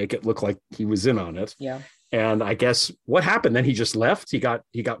to make it look like he was in on it. Yeah. And I guess what happened then? He just left. He got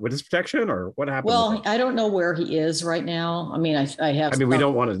witness protection, or what happened? Well, I don't know where he is right now. I mean, we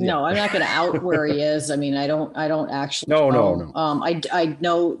don't want to. No, I'm not going to out where he is. I mean, I don't actually. No. I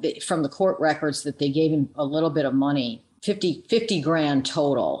know that from the court records that they gave him a little bit of money. 50 grand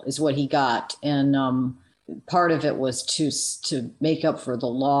total is what he got. And part of it was to make up for the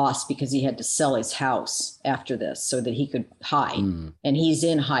loss because he had to sell his house after this so that he could hide. And he's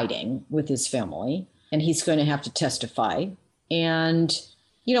in hiding with his family, and he's going to have to testify. And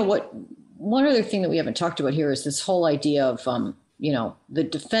one other thing that we haven't talked about here is this whole idea of, the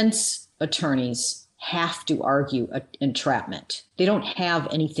defense attorneys have to argue entrapment. They don't have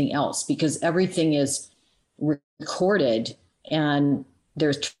anything else because everything is recorded and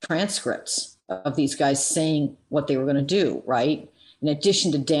there's transcripts of these guys saying what they were going to do, right? In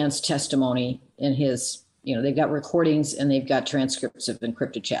addition to Dan's testimony and his, they've got recordings and they've got transcripts of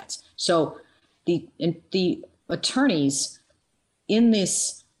encrypted chats. So the attorneys in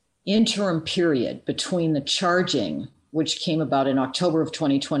this interim period between the charging, which came about in October of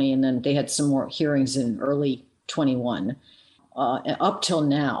 2020, and then they had some more hearings in early 21, up till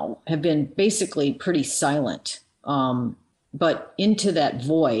now have been basically pretty silent. But into that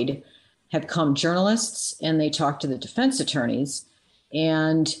void have come journalists, and they talk to the defense attorneys,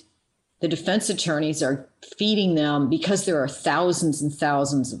 and the defense attorneys are feeding them, because there are thousands and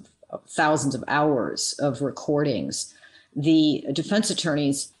thousands of hours of recordings. The defense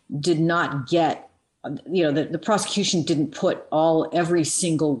attorneys did not get, the prosecution didn't put every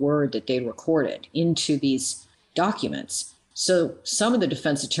single word that they recorded into these documents. So some of the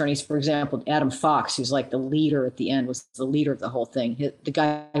defense attorneys, for example, Adam Fox, who's like the leader at the end, was the leader of the whole thing, the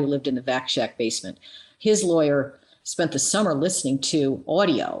guy who lived in the vac shack basement. His lawyer spent the summer listening to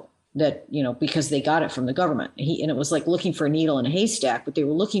audio that, because they got it from the government. And it was like looking for a needle in a haystack, but they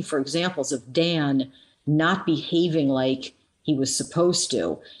were looking for examples of Dan not behaving like he was supposed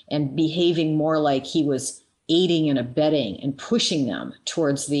to and behaving more like he was aiding and abetting and pushing them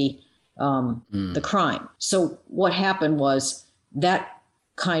towards the crime. So what happened was that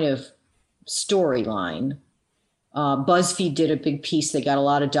kind of storyline. BuzzFeed did a big piece. They got a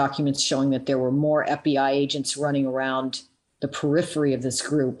lot of documents showing that there were more FBI agents running around the periphery of this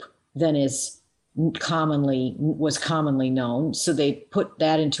group than was commonly known. So they put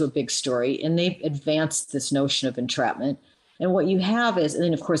that into a big story, and they advanced this notion of entrapment. And what you have is, and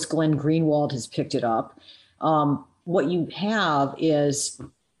then of course Glenn Greenwald has picked it up. What you have is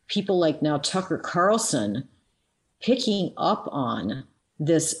people like now Tucker Carlson picking up on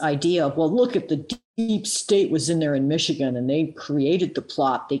this idea of, well, look, at the deep state was in there in Michigan and they created the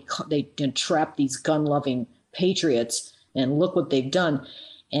plot. They entrapped these gun-loving patriots, and look what they've done.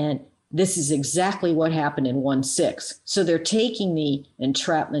 And this is exactly what happened in 1-6. So they're taking the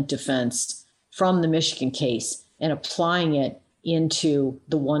entrapment defense from the Michigan case and applying it into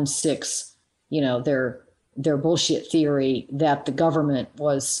the 1-6, their bullshit theory that the government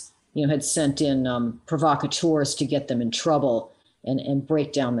was, had sent in provocateurs to get them in trouble and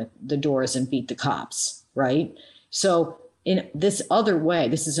break down the doors and beat the cops, right? So in this other way,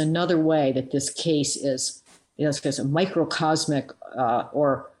 this is another way that this case is, it's a microcosmic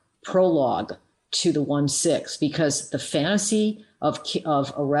or prologue to the 1-6, because the fantasy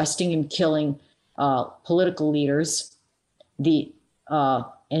of arresting and killing political leaders, the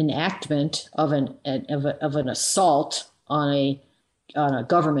enactment of an assault on a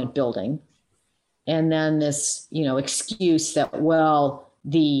government building, and then this excuse that, well,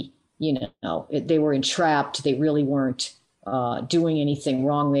 they were entrapped, they really weren't doing anything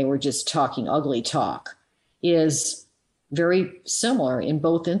wrong, they were just talking ugly talk, is very similar in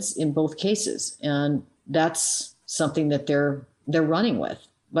both cases, and that's something that they're running with.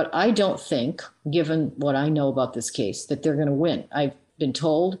 But I don't think, given what I know about this case, that they're going to win. I've been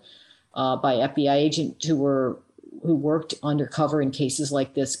told by FBI agents who worked undercover in cases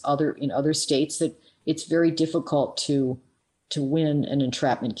like this in other states that it's very difficult to win an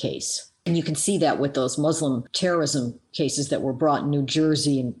entrapment case. And you can see that with those Muslim terrorism cases that were brought in New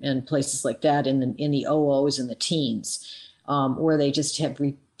Jersey and places like that in the OOs and the teens, where they just have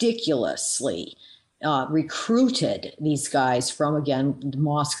ridiculously recruited these guys from, again, the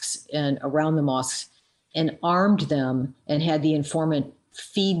mosques and around the mosques, and armed them and had the informant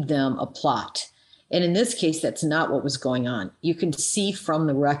feed them a plot. And in this case, that's not what was going on. You can see from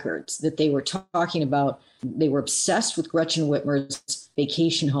the records that they were talking about, they were obsessed with Gretchen Whitmer's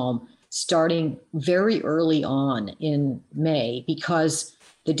vacation home starting very early on in May, because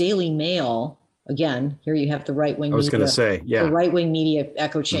the Daily Mail, again, here you have the right-wing media. The right-wing media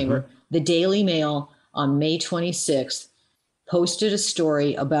echo chamber. Mm-hmm. The Daily Mail on May 26th posted a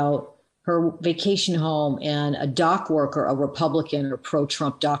story about her vacation home and a dock worker, a Republican or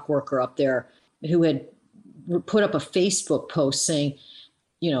pro-Trump dock worker up there, who had put up a Facebook post saying,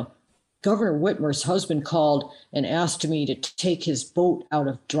 Governor Whitmer's husband called and asked me to take his boat out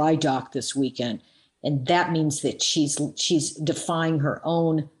of dry dock this weekend. And that means that she's defying her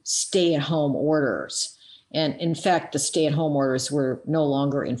own stay-at-home orders. And in fact, the stay-at-home orders were no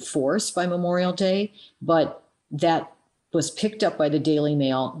longer enforced by Memorial Day, but that was picked up by the Daily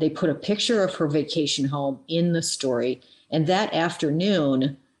Mail. They put a picture of her vacation home in the story. And that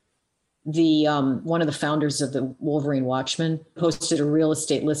afternoon, the one of the founders of the Wolverine Watchmen posted a real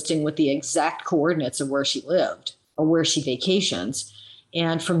estate listing with the exact coordinates of where she lived or where she vacations.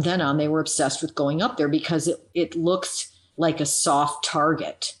 And from then on, they were obsessed with going up there because it looks like a soft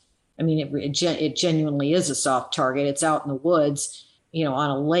target. I mean, it genuinely is a soft target. It's out in the woods, on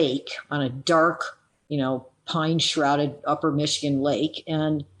a lake, on a dark, pine-shrouded Upper Michigan lake,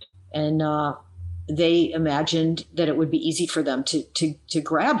 and they imagined that it would be easy for them to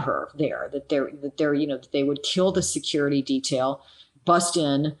grab her there. That they would kill the security detail, bust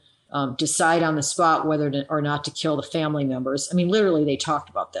in, decide on the spot whether or not to kill the family members. I mean, literally, they talked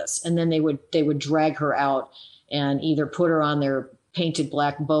about this, and then they would drag her out and either put her on their painted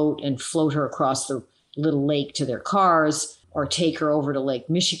black boat and float her across the little lake to their cars, or take her over to Lake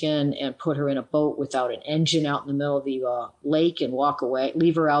Michigan and put her in a boat without an engine out in the middle of the lake and walk away,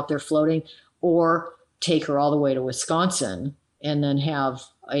 leave her out there floating, or take her all the way to Wisconsin and then have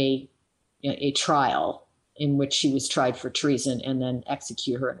a trial in which she was tried for treason and then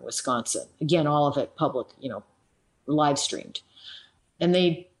execute her in Wisconsin. Again, all of it public, live streamed. And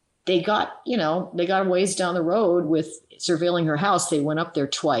they got a ways down the road with surveilling her house. They went up there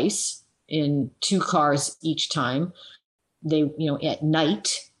twice in 2 cars each time. They, at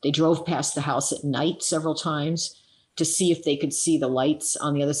night, they drove past the house at night several times to see if they could see the lights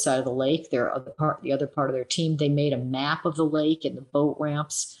on the other side of the lake. The other part of their team, they made a map of the lake and the boat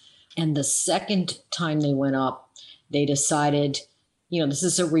ramps. And the second time they went up, they decided, this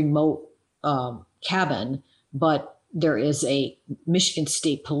is a remote cabin, but there is a Michigan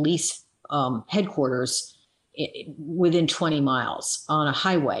State Police headquarters within 20 miles on a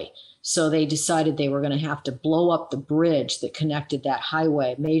highway. So they decided they were going to have to blow up the bridge that connected that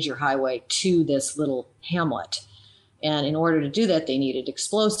highway, major highway, to this little hamlet. And in order to do that, they needed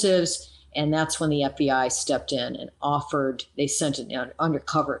explosives. And that's when the FBI stepped in and they sent an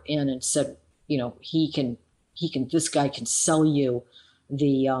undercover in and said, this guy can sell you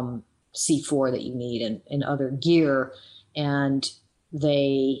the C4 that you need and other gear. And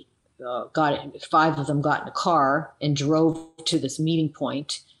they got it. 5 of them got in a car and drove to this meeting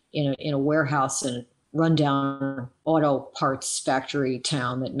point in a warehouse in a rundown auto parts factory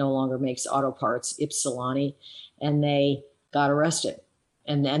town that no longer makes auto parts, Ypsilanti, and they got arrested.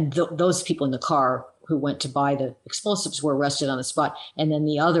 And then those people in the car who went to buy the explosives were arrested on the spot. And then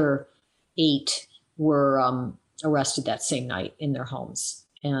the other 8 were arrested that same night in their homes.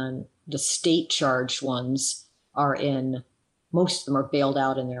 And the state charged ones most of them are bailed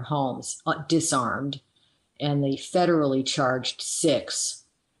out in their homes, disarmed. And the federally charged 6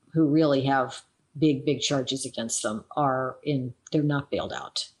 who really have big charges against them they're not bailed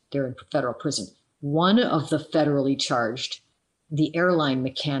out. They're in federal prison. One of the federally charged, the airline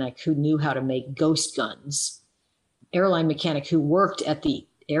mechanic who knew how to make ghost guns, airline mechanic who worked at the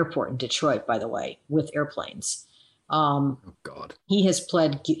airport in Detroit, by the way, with airplanes. Oh God. He has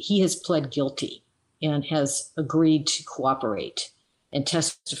pled guilty and has agreed to cooperate and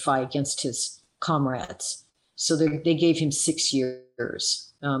testify against his comrades. So they gave him 6 years.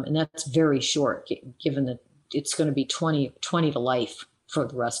 And that's very short, given that it's going to be 20 to life for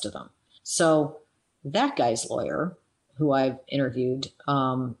the rest of them. So that guy's lawyer, who I've interviewed,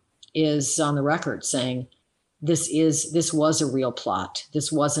 is on the record saying this was a real plot.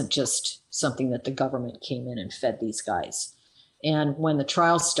 This wasn't just something that the government came in and fed these guys. And when the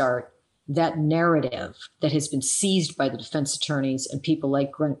trials start, that narrative that has been seized by the defense attorneys and people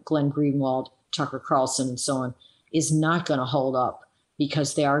like Glenn Greenwald, Tucker Carlson, and so on, is not going to hold up,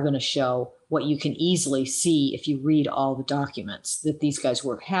 because they are going to show what you can easily see if you read all the documents, that these guys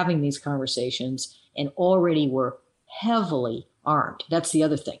were having these conversations and already were heavily armed. That's the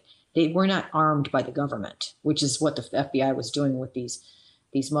other thing. They were not armed by the government, which is what the FBI was doing with these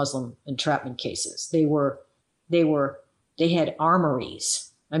Muslim entrapment cases. They had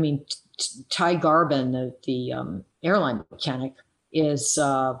armories. I mean, Ty Garbin, the airline mechanic,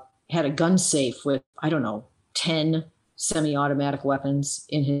 had a gun safe with, 10 semi-automatic weapons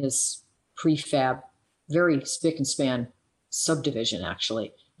in his prefab, very spick and span subdivision,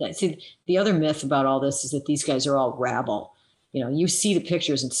 actually. The other myth about all this is that these guys are all rabble. You see the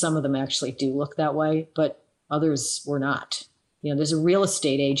pictures and some of them actually do look that way, but others were not. There's a real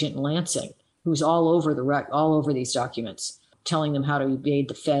estate agent in Lansing who's all over these documents, telling them how to evade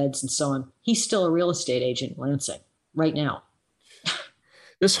the feds and so on. He's still a real estate agent in Lansing right now.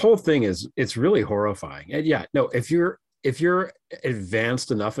 This whole thing it's really horrifying. And yeah, no, if you're if you're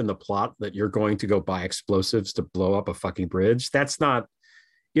advanced enough in the plot that you're going to go buy explosives to blow up a fucking bridge, that's not,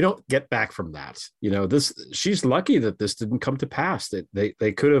 you don't get back from that. She's lucky that this didn't come to pass. That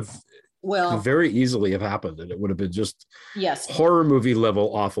they could have very easily have happened, and it would have been just horror movie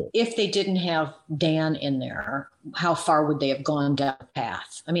level awful. If they didn't have Dan in there, how far would they have gone down the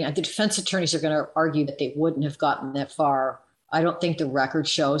path? I mean, the defense attorneys are going to argue that they wouldn't have gotten that far. I don't think the record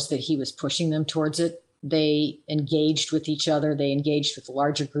shows that he was pushing them towards it. They engaged with each other. They engaged with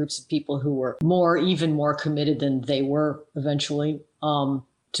larger groups of people who were even more committed than they were eventually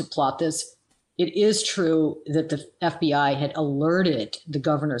to plot this. It is true that the FBI had alerted the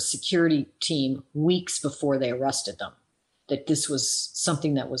governor's security team weeks before they arrested them that this was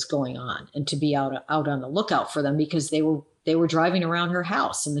something that was going on, and to be out on the lookout for them, because they were driving around her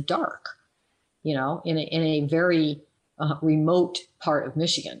house in the dark, in a very remote part of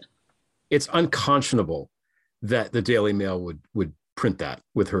Michigan. It's unconscionable that the Daily Mail would print that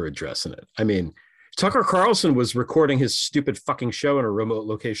with her address in it. I mean, Tucker Carlson was recording his stupid fucking show in a remote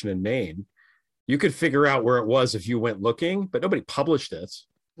location in Maine. You could figure out where it was if you went looking, but nobody published it.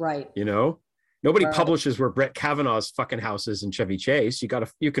 Right. Nobody publishes where Brett Kavanaugh's fucking house is in Chevy Chase.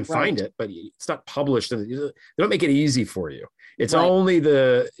 You can find it, but it's not published. And they don't make it easy for you. It's only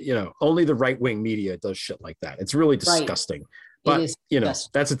the right-wing media does shit like that. It's really disgusting. But,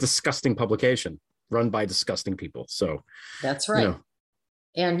 that's a disgusting publication run by disgusting people. So that's right.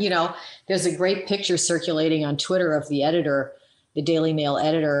 And, there's a great picture circulating on Twitter of the editor, the Daily Mail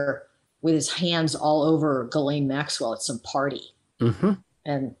editor, with his hands all over Ghislaine Maxwell at some party. Mm-hmm.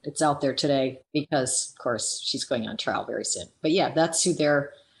 And it's out there today because, of course, she's going on trial very soon. But yeah, that's who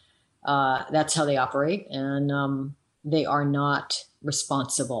that's how they operate. And they are not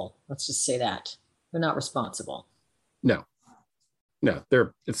responsible. Let's just say that. They're not responsible. No,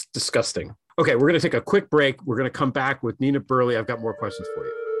 it's disgusting. Okay, we're going to take a quick break. We're going to come back with Nina Burleigh. I've got more questions for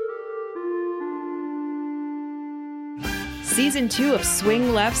you. Season 2 of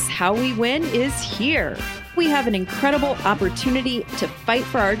Swing Left's How We Win is here. We have an incredible opportunity to fight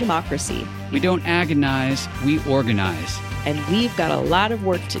for our democracy. We don't agonize, we organize. And we've got a lot of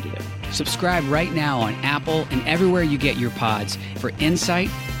work to do. Subscribe right now on Apple and everywhere you get your pods for insight,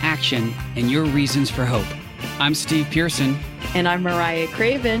 action, and your reasons for hope. I'm Steve Pearson. And I'm Mariah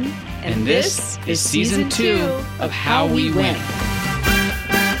Craven. And this is Season 2 of How We Win.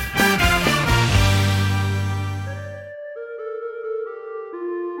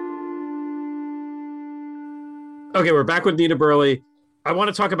 Okay, we're back with Nina Burleigh. I want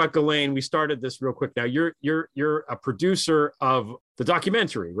to talk about Ghislaine. We started this real quick. Now, you're a producer of the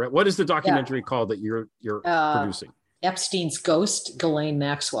documentary, right? What is the documentary called that you're producing? Epstein's Ghost, Ghislaine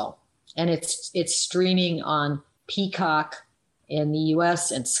Maxwell, and it's streaming on Peacock in the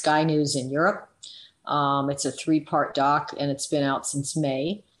U.S. and Sky News in Europe. It's a 3-part doc, and it's been out since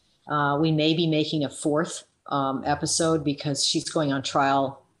May. We may be making a 4th episode because she's going on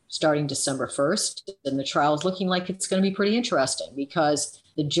trial starting December 1st. And the trial is looking like it's going to be pretty interesting because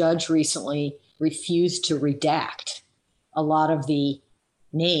the judge recently refused to redact a lot of the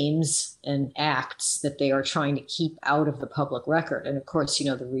names and acts that they are trying to keep out of the public record. And of course, the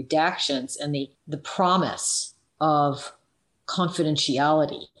redactions and the promise of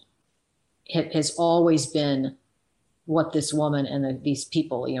confidentiality has always been what this woman and these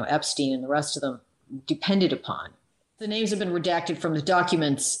people, Epstein and the rest of them, depended upon. The names have been redacted from the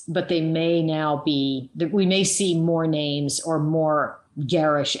documents, but they may now we may see more names or more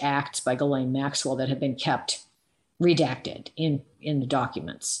garish acts by Ghislaine Maxwell that have been kept redacted in the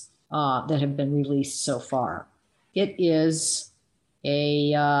documents that have been released so far. It is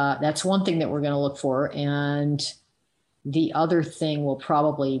that's one thing that we're going to look for. And the other thing will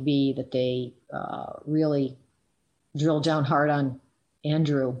probably be that they really drill down hard on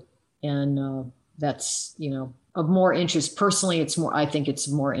Andrew. And that's, of more interest. Personally, I think it's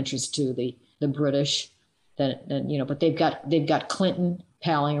more interest to the British than but they've got Clinton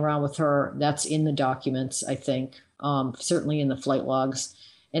palling around with her. That's in the documents, I think, certainly in the flight logs.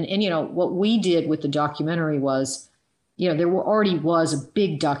 And what we did with the documentary was, there already was a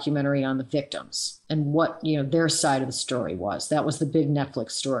big documentary on the victims and what, their side of the story was. That was the big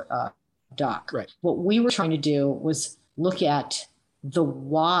Netflix story, doc. Right. What we were trying to do was look at the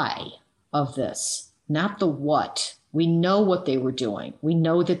why of this. Not the what. We know what they were doing. We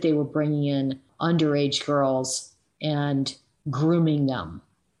know that they were bringing in underage girls and grooming them.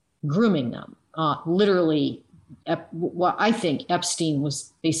 Literally, what I think Epstein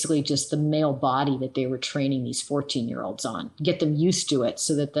was basically just the male body that they were training these 14-year-olds on, get them used to it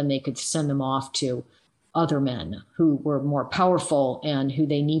so that then they could send them off to other men who were more powerful and who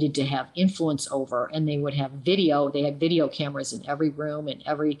they needed to have influence over. And they would have video. They had video cameras in every room, in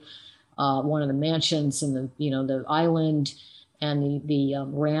every one of the mansions, and the island and the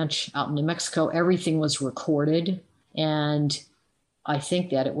ranch out in New Mexico. Everything was recorded. And I think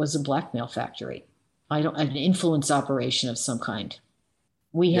that it was a blackmail factory. An influence operation of some kind.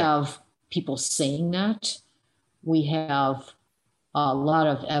 We have people saying that. We have a lot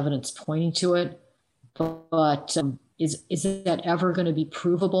of evidence pointing to it, but is that ever going to be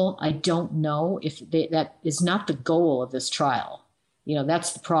provable? I don't know. That is not the goal of this trial.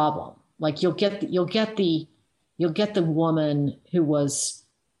 That's the problem. Like you'll get the woman who was,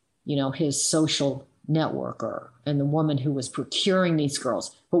 his social networker, and the woman who was procuring these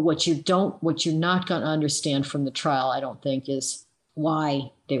girls. But what you're not going to understand from the trial, I don't think, is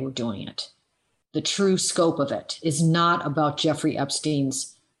why they were doing it. The true scope of it is not about Jeffrey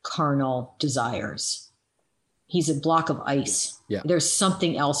Epstein's carnal desires. He's a block of ice. Yeah. There's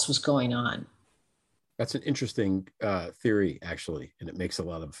something else was going on. That's an interesting theory, actually, and it makes a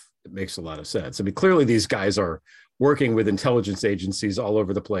lot of sense. I mean, clearly these guys are working with intelligence agencies all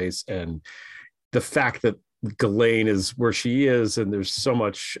over the place, and the fact that Ghislaine is where she is, and there's so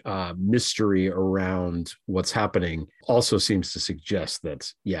much mystery around what's happening, also seems to suggest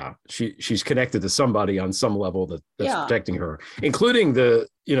that, she's connected to somebody on some level that's protecting her, including the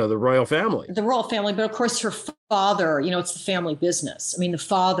royal family. The royal family, but of course her father, it's the family business. I mean, the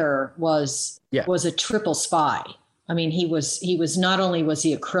father was a triple spy. I mean, he was not only was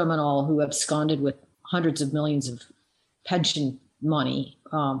he a criminal who absconded with hundreds of millions of pension money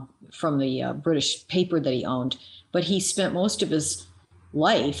from the British paper that he owned, but he spent most of his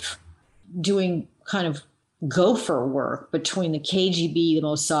life doing kind of gopher work between the KGB, the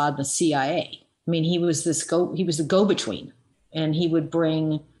Mossad, and the CIA. I mean, he was the go-between, and he would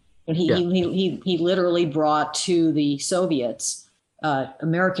bring, and he literally brought to the Soviets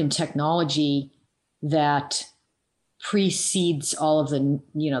American technology that precedes all of the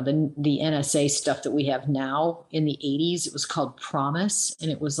NSA stuff that we have now. In the 80s, it was called Promise,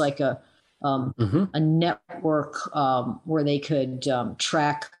 and it was like a network where they could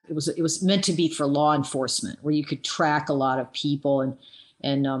track. It was meant to be for law enforcement, where you could track a lot of people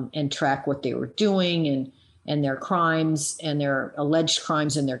and track what they were doing and their crimes and their alleged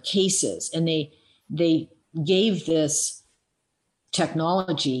crimes and their cases. And they gave this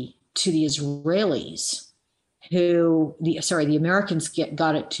technology to the Israelis. The Americans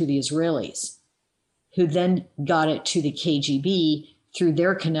got it to the Israelis, who then got it to the KGB through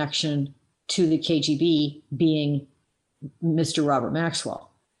their connection to the KGB being Mr. Robert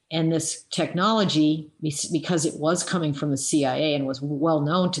Maxwell. And this technology, because it was coming from the CIA and was well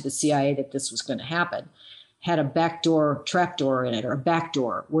known to the CIA that this was going to happen, had a trapdoor in it, or a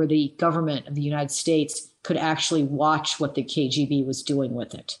backdoor where the government of the United States could actually watch what the KGB was doing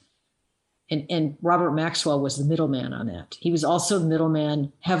with it. And Robert Maxwell was the middleman on that. He was also the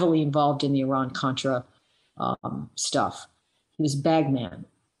middleman, heavily involved in the Iran-Contra stuff. He was bagman.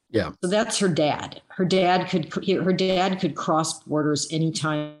 Yeah. So that's her dad. Her dad could cross borders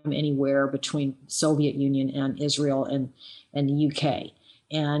anytime, anywhere between Soviet Union and Israel and the UK.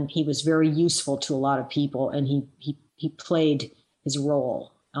 And he was very useful to a lot of people. And he played his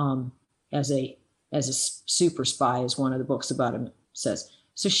role as a super spy, as one of the books about him says.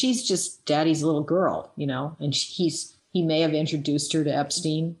 So she's just daddy's little girl, and he may have introduced her to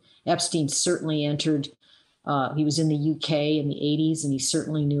Epstein. Epstein certainly entered. He was in the UK in the 80s, and he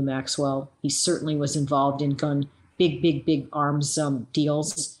certainly knew Maxwell. He certainly was involved in big arms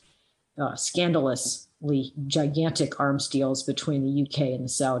deals, scandalously gigantic arms deals between the UK and the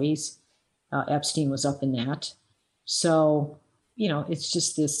Saudis. Epstein was up in that. So, it's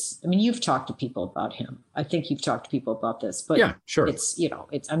just this. I mean, you've talked to people about him. I think you've talked to people about this, but yeah, sure.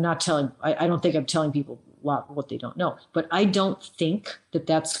 I'm not telling. I don't think I'm telling people what they don't know, but I don't think that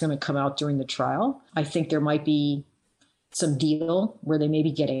that's going to come out during the trial. I think there might be some deal where they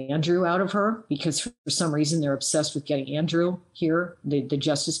maybe get Andrew out of her, because for some reason they're obsessed with getting Andrew here, the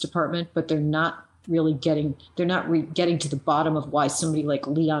Justice Department, but they're not getting to the bottom of why somebody like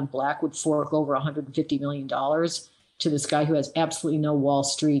Leon Black would fork over $150 million to this guy who has absolutely no Wall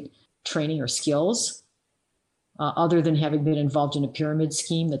Street training or skills, other than having been involved in a pyramid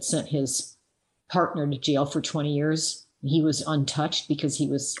scheme that sent his partner to jail for 20 years. He was untouched because he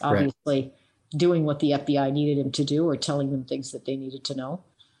was obviously doing what the FBI needed him to do, or telling them things that they needed to know.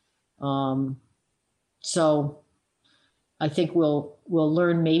 So I think we'll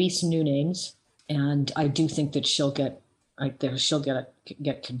learn maybe some new names, and I do think that she'll get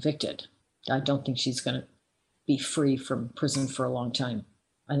convicted. I don't think she's going to be free from prison for a long time.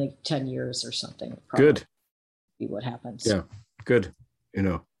 I think 10 years or something. Good. Be what happens. Yeah. Good.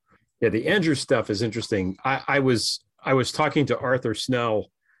 Yeah. The Andrew stuff is interesting. I was talking to Arthur Snell,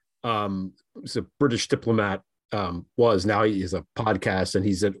 who's a British diplomat, now he has a podcast, and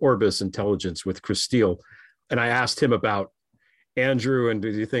he's at Orbis Intelligence with Chris Steele. And I asked him about Andrew, and do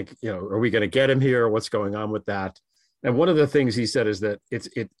you think, are we going to get him here? What's going on with that? And one of the things he said is that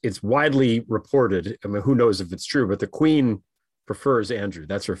it's widely reported. I mean, who knows if it's true, but the Queen prefers Andrew.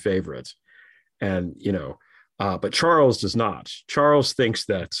 That's her favorite. And, but Charles does not. Charles thinks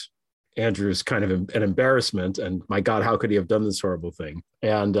that Andrew is kind of an embarrassment. And my God, how could he have done this horrible thing?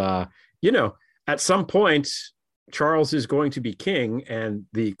 And, at some point, Charles is going to be king and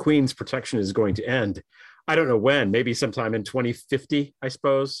the Queen's protection is going to end. I don't know when, maybe sometime in 2050, I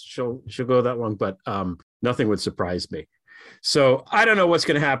suppose she'll go that long, but nothing would surprise me. So I don't know what's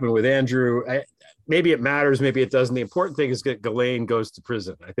going to happen with Andrew. Maybe it matters, maybe it doesn't. The important thing is that Ghislaine goes to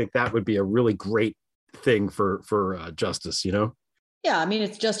prison. I think that would be a really great thing for justice, Yeah, I mean,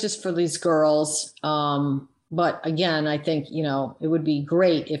 it's justice for these girls. But again, I think, it would be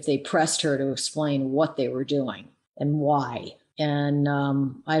great if they pressed her to explain what they were doing and why. And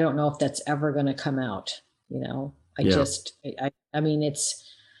I don't know if that's ever going to come out. I mean, it's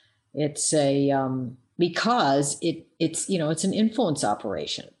a because it's an influence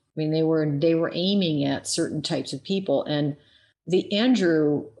operation. I mean, they were aiming at certain types of people. And the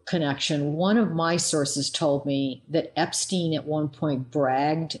Andrew connection, one of my sources told me that Epstein at one point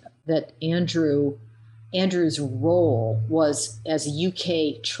bragged that Andrew's role was as a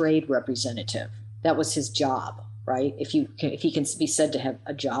UK trade representative. That was his job, right? If he can be said to have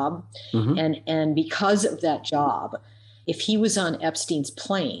a job. Mm-hmm. And because of that job, if he was on Epstein's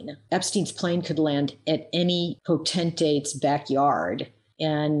plane could land at any potentate's backyard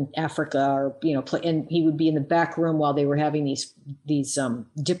in Africa, or and he would be in the back room while they were having these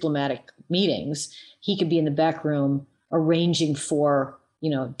diplomatic meetings. He could be in the back room arranging for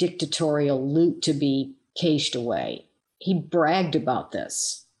dictatorial loot to be cached away. He bragged about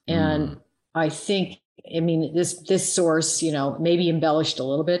this, and I think, this source, maybe embellished a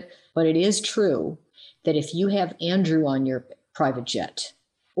little bit, but it is true that if you have Andrew on your private jet,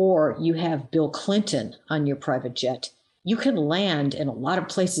 or you have Bill Clinton on your private jet, you can land in a lot of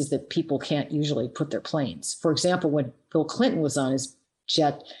places that people can't usually put their planes. For example, when Bill Clinton was on his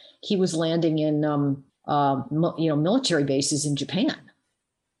jet, he was landing in, military bases in Japan.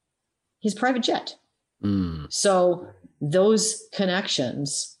 His private jet. So those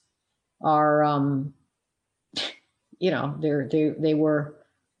connections are, he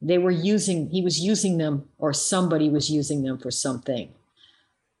was using them, or somebody was using them for something.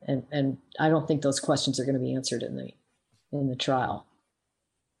 And I don't think those questions are going to be answered in the trial.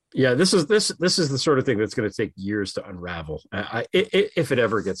 Yeah, this is the sort of thing that's going to take years to unravel, if it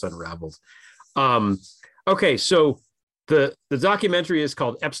ever gets unraveled. Okay, so the documentary is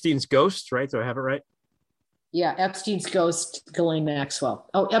called Epstein's Ghost, right? Do I have it right? Yeah, Epstein's Ghost, Ghislaine Maxwell.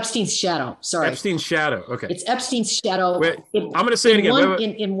 Oh, Epstein's Shadow. Sorry. Epstein's Shadow. Okay. It's Epstein's Shadow. Wait, I'm going to say it again.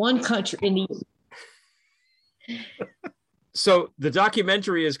 In one country. So the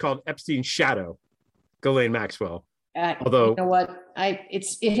documentary is called Epstein's Shadow, Ghislaine Maxwell. Although, you know what?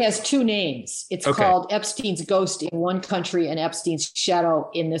 It has two names. It's called Epstein's Ghost in one country and Epstein's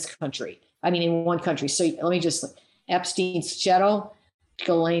Shadow in this country. In one country. So let me just, Epstein's Shadow,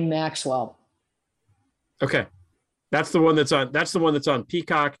 Ghislaine Maxwell. Okay. That's the one that's on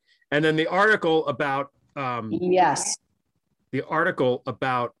Peacock. And then the article about yes. The article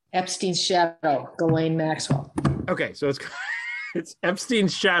about Epstein's Shadow, Ghislaine Maxwell. Okay, so it's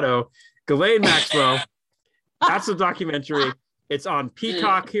Epstein's Shadow, Ghislaine Maxwell. That's a documentary. It's on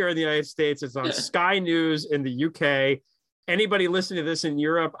Peacock here in the United States. It's on Sky News in the UK. Anybody listening to this in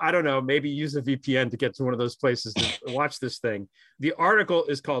Europe, I don't know, maybe use a VPN to get to one of those places to watch this thing. The article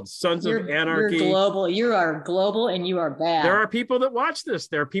is called Sons of Anarchy. You're global. You are global and you are bad. There are people that watch this.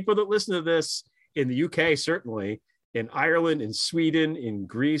 There are people that listen to this in the UK, certainly, in Ireland, in Sweden, in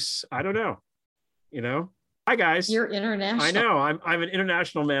Greece. I don't know. Hi, guys. You're international. I know. I'm an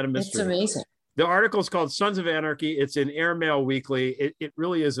international man of mystery. It's amazing. The article is called Sons of Anarchy. It's in Airmail Weekly. It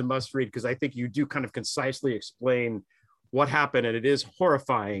really is a must read because I think you do kind of concisely explain what happened, and it is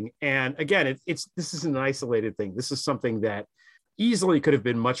horrifying. And again, this is an isolated thing. This is something that easily could have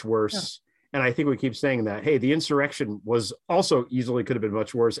been much worse. Yeah. And I think we keep saying that, hey, the insurrection was also easily could have been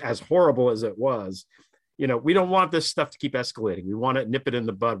much worse, as horrible as it was. We don't want this stuff to keep escalating. We want to nip it in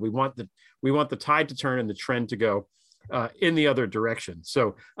the bud. We want the tide to turn and the trend to go in the other direction.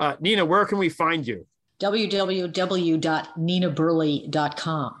 So, Nina, where can we find you?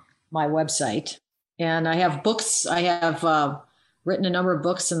 www.ninaburleigh.com, my website. And I have books. I have written a number of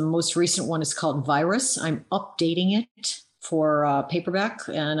books, and the most recent one is called Virus. I'm updating it for paperback,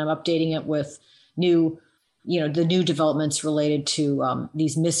 and I'm updating it with the new developments related to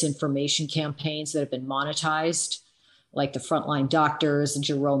these misinformation campaigns that have been monetized, like the Frontline Doctors and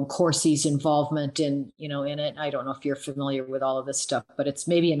Jerome Corsi's involvement in it. I don't know if you're familiar with all of this stuff, but it's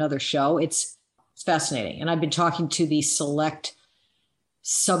maybe another show. It's fascinating. And I've been talking to the select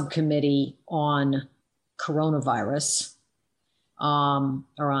subcommittee on coronavirus,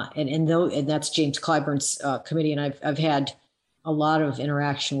 and that's James Clyburn's committee. And I've had a lot of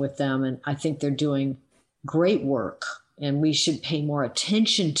interaction with them, and I think they're doing great work. And we should pay more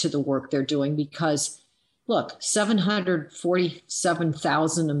attention to the work they're doing because, look,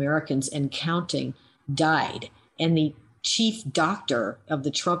 747,000 Americans and counting died. And the chief doctor of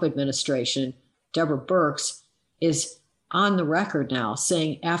the Trump administration, Deborah Birx, is on the record now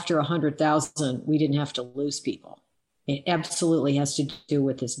saying after 100,000, we didn't have to lose people. It absolutely has to do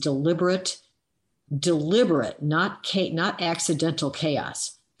with this deliberate, not accidental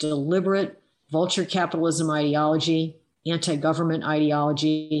chaos, deliberate vulture capitalism ideology, anti-government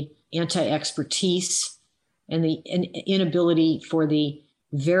ideology, anti-expertise, and the inability for the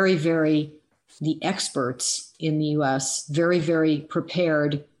the experts in the U.S., very, very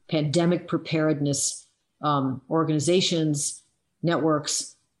prepared pandemic preparedness organizations,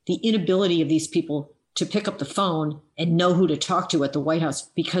 networks, the inability of these people to pick up the phone and know who to talk to at the White House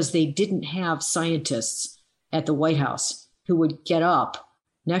because they didn't have scientists at the White House who would get up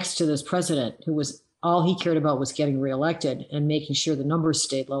next to this president who was all he cared about was getting reelected and making sure the numbers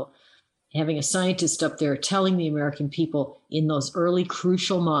stayed low. Having a scientist up there telling the American people in those early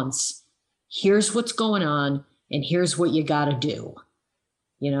crucial months, here's what's going on and here's what you got to do,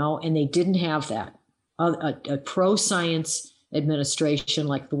 and they didn't have that. A pro-science administration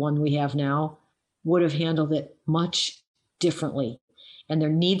like the one we have now would have handled it much differently. And there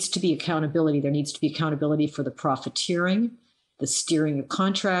needs to be accountability. There needs to be accountability for the profiteering, the steering of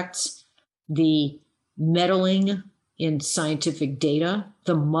contracts, the meddling in scientific data,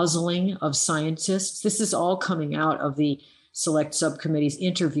 the muzzling of scientists. This is all coming out of the select subcommittee's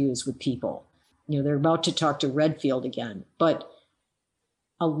interviews with people. They're about to talk to Redfield again. But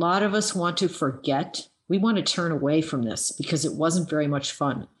a lot of us want to forget. We want to turn away from this because it wasn't very much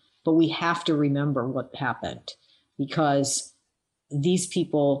fun. But we have to remember what happened because these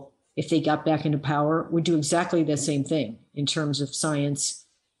people, if they got back into power, would do exactly the same thing in terms of science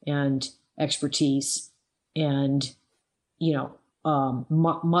and expertise and,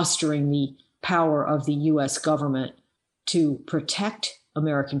 mustering the power of the U.S. government to protect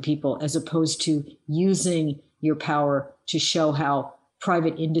American people as opposed to using your power to show how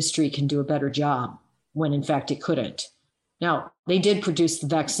private industry can do a better job when in fact it couldn't. Now, they did produce the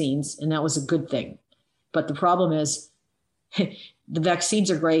vaccines, and that was a good thing. But the problem is the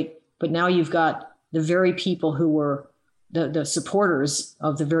vaccines are great, but now you've got the very people who were the supporters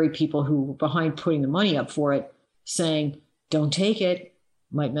of the very people who were behind putting the money up for it saying, don't take it,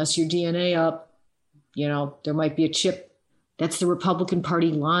 might mess your DNA up. There might be a chip. That's the Republican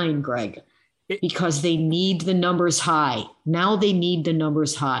Party line, Greg, because they need the numbers high. Now they need the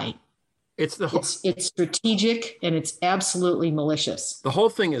numbers high. It's strategic and it's absolutely malicious. The whole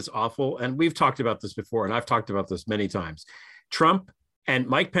thing is awful. And we've talked about this before, and I've talked about this many times. Trump and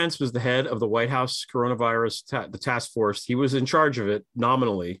Mike Pence was the head of the White House coronavirus, the task force. He was in charge of it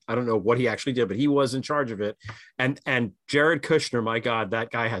nominally. I don't know what he actually did, but he was in charge of it. And Jared Kushner, my God,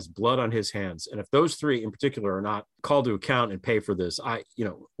 that guy has blood on his hands. And if those three in particular are not called to account and pay for this,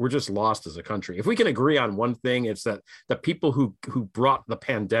 we're just lost as a country. If we can agree on one thing, it's that the people who brought the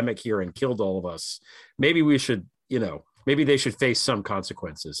pandemic here and killed all of us, maybe we should, maybe they should face some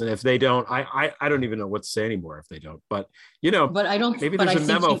consequences. And if they don't, I don't even know what to say anymore if they don't. But, but I don't, maybe there's a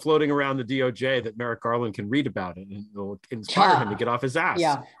memo floating around the DOJ that Merrick Garland can read about it and it'll inspire him to get off his ass.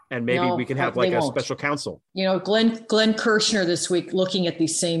 Yeah. And maybe we can have like a special counsel. Glenn Kirshner this week, looking at the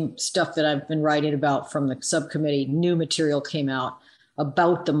same stuff that I've been writing about from the subcommittee, new material came out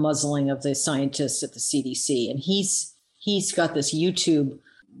about the muzzling of the scientists at the CDC. And he's got this YouTube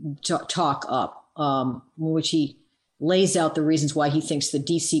talk up, which he lays out the reasons why he thinks the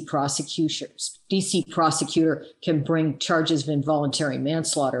DC prosecutor can bring charges of involuntary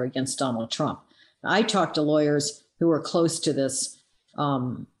manslaughter against Donald Trump. I talked to lawyers who are close to this,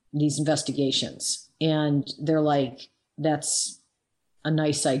 these investigations, and they're like, that's a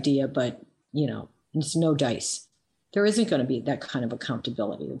nice idea, but it's no dice. There isn't going to be that kind of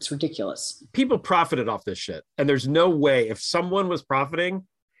accountability. It's ridiculous. People profited off this shit. And there's no way, if someone was profiting,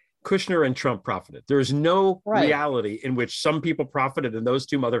 Kushner and Trump profited. There is no reality in which some people profited and those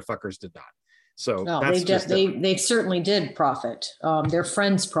two motherfuckers did not. So they certainly did profit. Their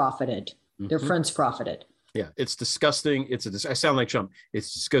friends profited. Their friends profited. Yeah, it's disgusting. I sound like Trump.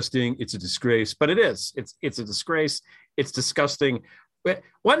 It's disgusting. It's a disgrace, but it is. It's a disgrace. It's disgusting. But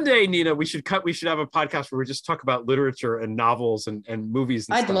one day, Nina, we should have a podcast where we just talk about literature and novels and movies.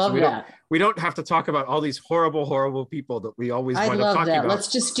 And I'd stuff. love that. We don't have to talk about all these horrible, horrible people that we always wind up talking about.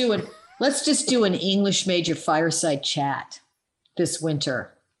 Let's just do an English major fireside chat this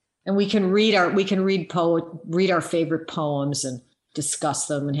winter, and we can read our favorite poems and discuss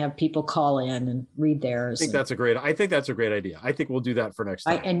them and have people call in and read theirs. I think that's a great idea. I think we'll do that for next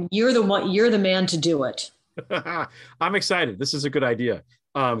time. And you're the man to do it. I'm excited. This is a good idea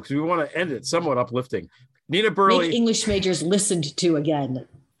because we want to end it somewhat uplifting. Nina Burleigh. Make English majors listened to again.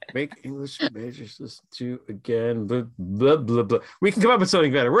 Make English majors listen to again. Blah, blah, blah, blah. We can come up with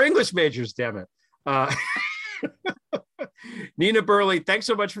something better. We're English majors, damn it. Nina Burleigh, thanks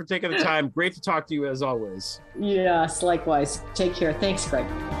so much for taking the time. Great to talk to you as always. Yes, likewise. Take care. Thanks, Greg.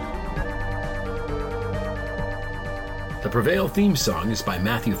 The Prevail theme song is by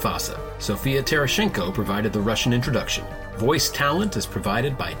Matthew Fossa. Sophia Terashenko provided the Russian introduction. Voice talent is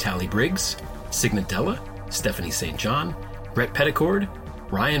provided by Tally Briggs, Signet Della, Stephanie St. John, Brett Petticord,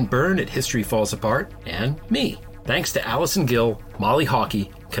 Ryan Byrne at History Falls Apart, and me. Thanks to Allison Gill, Molly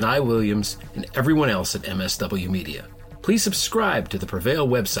Hawkey, Kenai Williams, and everyone else at MSW Media. Please subscribe to the Prevail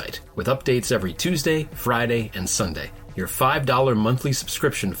website with updates every Tuesday, Friday, and Sunday. Your $5 monthly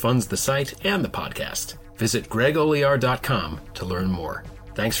subscription funds the site and the podcast. Visit gregoliar.com to learn more.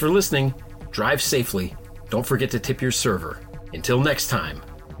 Thanks for listening. Drive safely. Don't forget to tip your server. Until next time,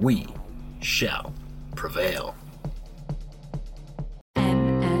 we shall prevail.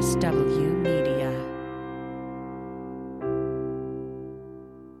 MSW